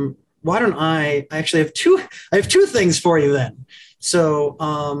 why don't I actually have two things for you then. So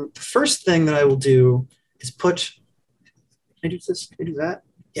the first thing that I will do is can I do this? Can I do that?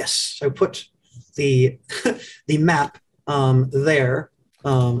 Yes. So put the map there.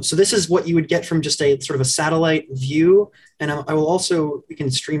 So this is what you would get from just a sort of a satellite view. And I will also, we can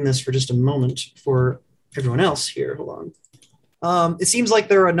stream this for just a moment for everyone else here. Hold on. It seems like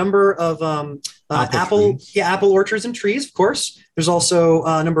there are a number of apple orchards and trees, of course. There's also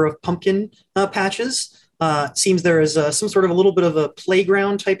a number of pumpkin patches. It seems there is some sort of a little bit of a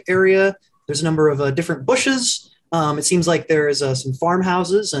playground type area. There's a number of different bushes. It seems like there is some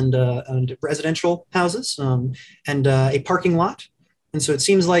farmhouses and residential houses and a parking lot. And so it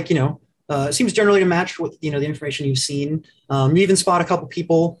seems like, it seems generally to match with, the information you've seen. You even spot a couple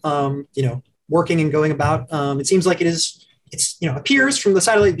people, working and going about. It seems like it's appears from the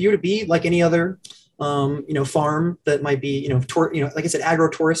satellite view to be like any other, farm that might be, like I said,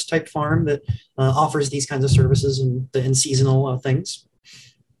 agro-tourist type farm that offers these kinds of services and seasonal things.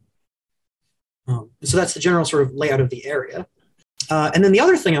 So that's the general sort of layout of the area. And then the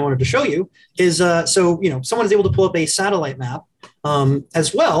other thing I wanted to show you is, someone is able to pull up a satellite map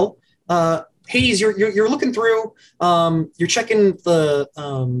as well. Hades, you're looking through, you're checking the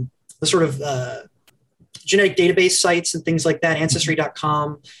sort of genetic database sites and things like that,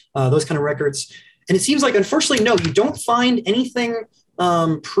 Ancestry.com, those kind of records. And it seems like, unfortunately, no, you don't find anything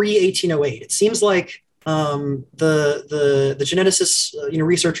pre-1808. It seems like the geneticists,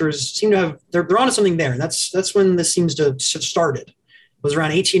 researchers seem to have, they're onto something there. And that's when this seems to have started. It was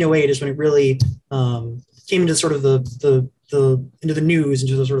around 1808 is when it really came into sort of into the news,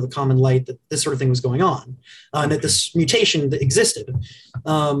 into the sort of the common light that this sort of thing was going on, and that this mutation that existed.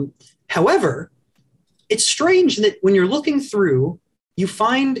 However, it's strange that when you're looking through, you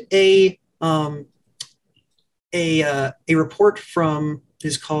find a report from,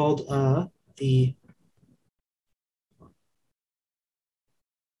 is called the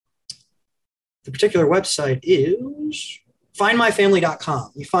particular website is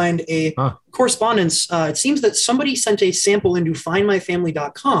findmyfamily.com. You find a correspondence. It seems that somebody sent a sample into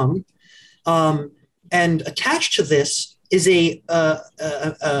findmyfamily.com, and attached to this is a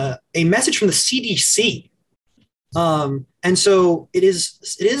message from the CDC. And so it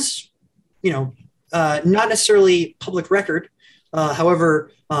is, not necessarily public record.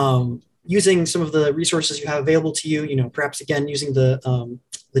 However, using some of the resources you have available to you, perhaps again using the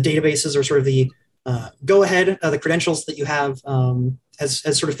databases or sort of the go ahead, the credentials that you have as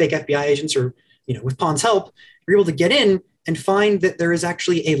sort of fake FBI agents, or with Pond's help, you're able to get in and find that there is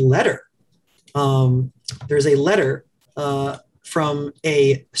actually a letter. There's a letter from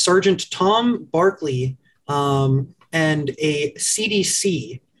a Sergeant Tom Barkley and a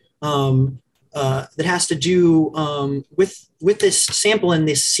CDC that has to do with this sample in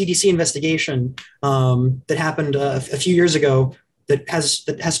this CDC investigation that happened a few years ago, that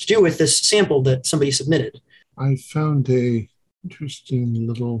has to do with this sample that somebody submitted. I found a interesting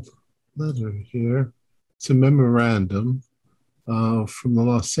little letter here. It's a memorandum from the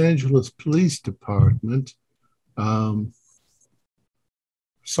Los Angeles Police Department.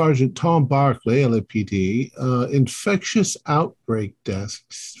 Sergeant Tom Barkley, LAPD, infectious outbreak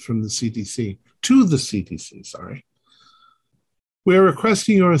desks from the CDC, to the CDC, sorry. We are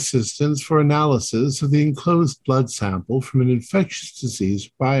requesting your assistance for analysis of the enclosed blood sample from an infectious disease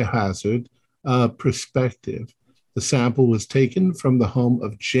biohazard perspective. The sample was taken from the home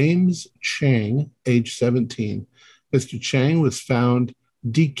of James Chang, age 17. Mr. Chang was found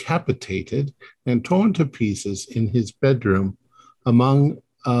decapitated and torn to pieces in his bedroom,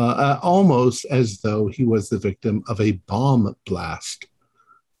 almost as though he was the victim of a bomb blast.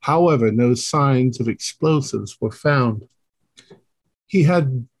 However, no signs of explosives were found. He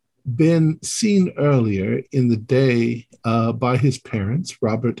had been seen earlier in the day by his parents,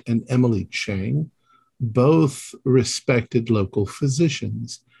 Robert and Emily Chang, both respected local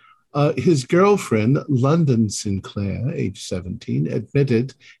physicians. His girlfriend, London Sinclair, age 17,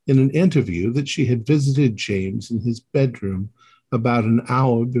 admitted in an interview that she had visited James in his bedroom about an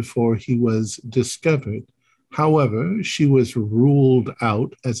hour before he was discovered. However, she was ruled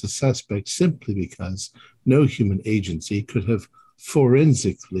out as a suspect simply because no human agency could have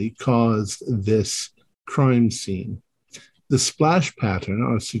forensically caused this crime scene. The splash pattern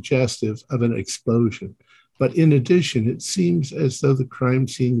are suggestive of an explosion, but in addition, it seems as though the crime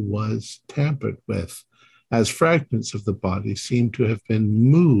scene was tampered with, as fragments of the body seem to have been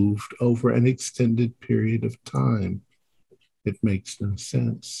moved over an extended period of time. It makes no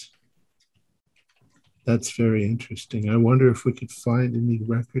sense. That's very interesting. I wonder if we could find any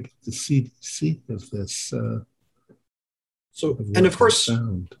record of the CDC of this. And of course,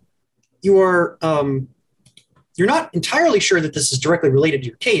 you are you're not entirely sure that this is directly related to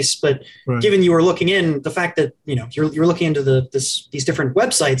your case, but right. Given you were looking in, the fact that you're looking into these different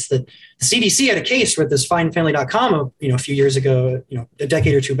websites, that the CDC had a case with this findfamily.com a few years ago, a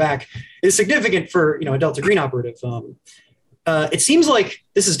decade or two back, is significant for a Delta Green operative. It seems like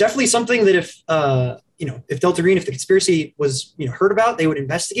this is definitely something that if Delta Green, if the conspiracy was heard about, they would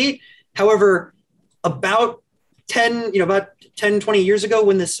investigate. However, about 20 years ago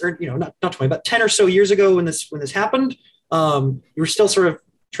when this, or not 20, about 10 or so years ago when this happened, you were still sort of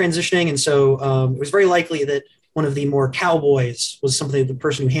transitioning, and so it was very likely that one of the more cowboys was the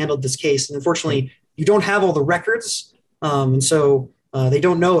person who handled this case. And unfortunately, you don't have all the records, and so they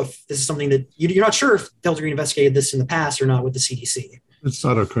don't know if this is something that you're not sure if Delta Green investigated this in the past or not with the CDC. It's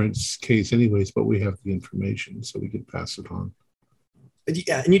not our current case, anyways, but we have the information, so we can pass it on.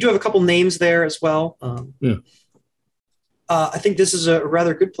 Yeah, and you do have a couple names there as well. Yeah. I think this is a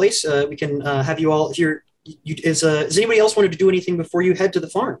rather good place. We can have you all, does anybody else wanted to do anything before you head to the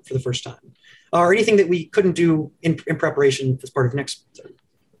farm for the first time? Or anything that we couldn't do in preparation as part of next episode?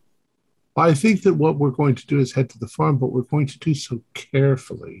 I think that what we're going to do is head to the farm, but we're going to do so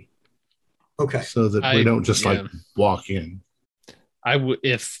carefully. Okay. So that we don't just walk in.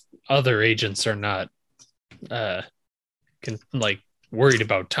 If other agents are not worried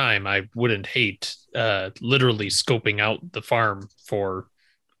about time, I wouldn't hate literally scoping out the farm for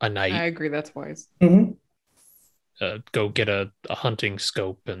a night. I agree. That's wise. Mm-hmm. Go get a hunting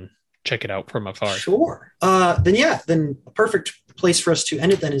scope and check it out from afar. Sure. Then a perfect place for us to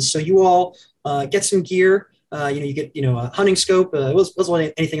end it then is, so you all get some gear. You get a hunting scope.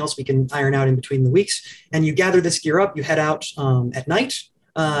 Wasn't anything else we can iron out in between the weeks, and you gather this gear up. You head out at night.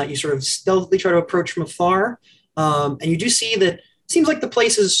 You sort of stealthily try to approach from afar, and you do see that. Seems like the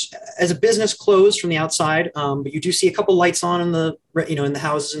place is, as a business, closed from the outside, but you do see a couple lights on in the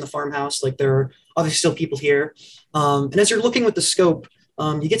houses in the farmhouse. Like there are obviously still people here. And as you're looking with the scope,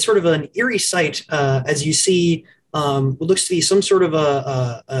 you get sort of an eerie sight as you see what looks to be some sort of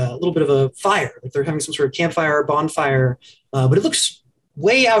a little bit of a fire. Like they're having some sort of campfire or bonfire, but it looks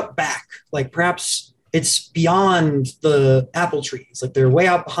way out back. Like perhaps it's beyond the apple trees. Like they're way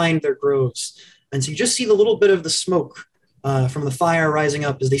out behind their groves. And so you just see the little bit of the smoke from the fire rising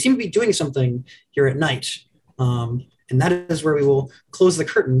up as they seem to be doing something here at night. And that is where we will close the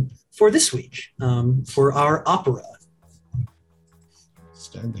curtain for this week for our opera.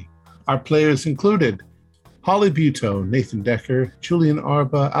 Standing. Our players included Holly Buteau, Nathan Decker, Julian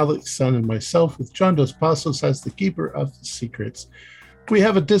Arba, Alex Sun, and myself, with John Dos Passos as the keeper of the secrets. We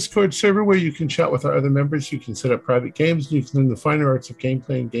have a Discord server where you can chat with our other members. You can set up private games, and you can learn the finer arts of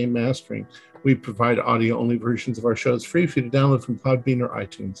gameplay and game mastering. We provide audio-only versions of our shows free for you to download from Podbean or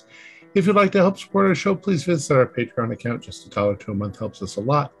iTunes. If you'd like to help support our show, please visit our Patreon account. Just $1 a month helps us a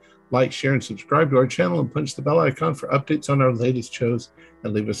lot. Like, share, and subscribe to our channel, and punch the bell icon for updates on our latest shows,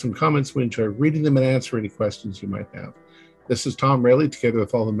 and leave us some comments. We enjoy reading them and answer any questions you might have. This is Tom Rayleigh, together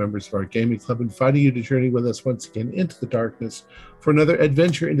with all the members of our gaming club, inviting you to journey with us once again into the darkness for another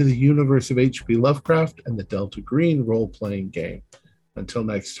adventure into the universe of H.P. Lovecraft and the Delta Green role-playing game. Until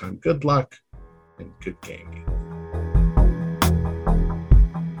next time, good luck and good gaming.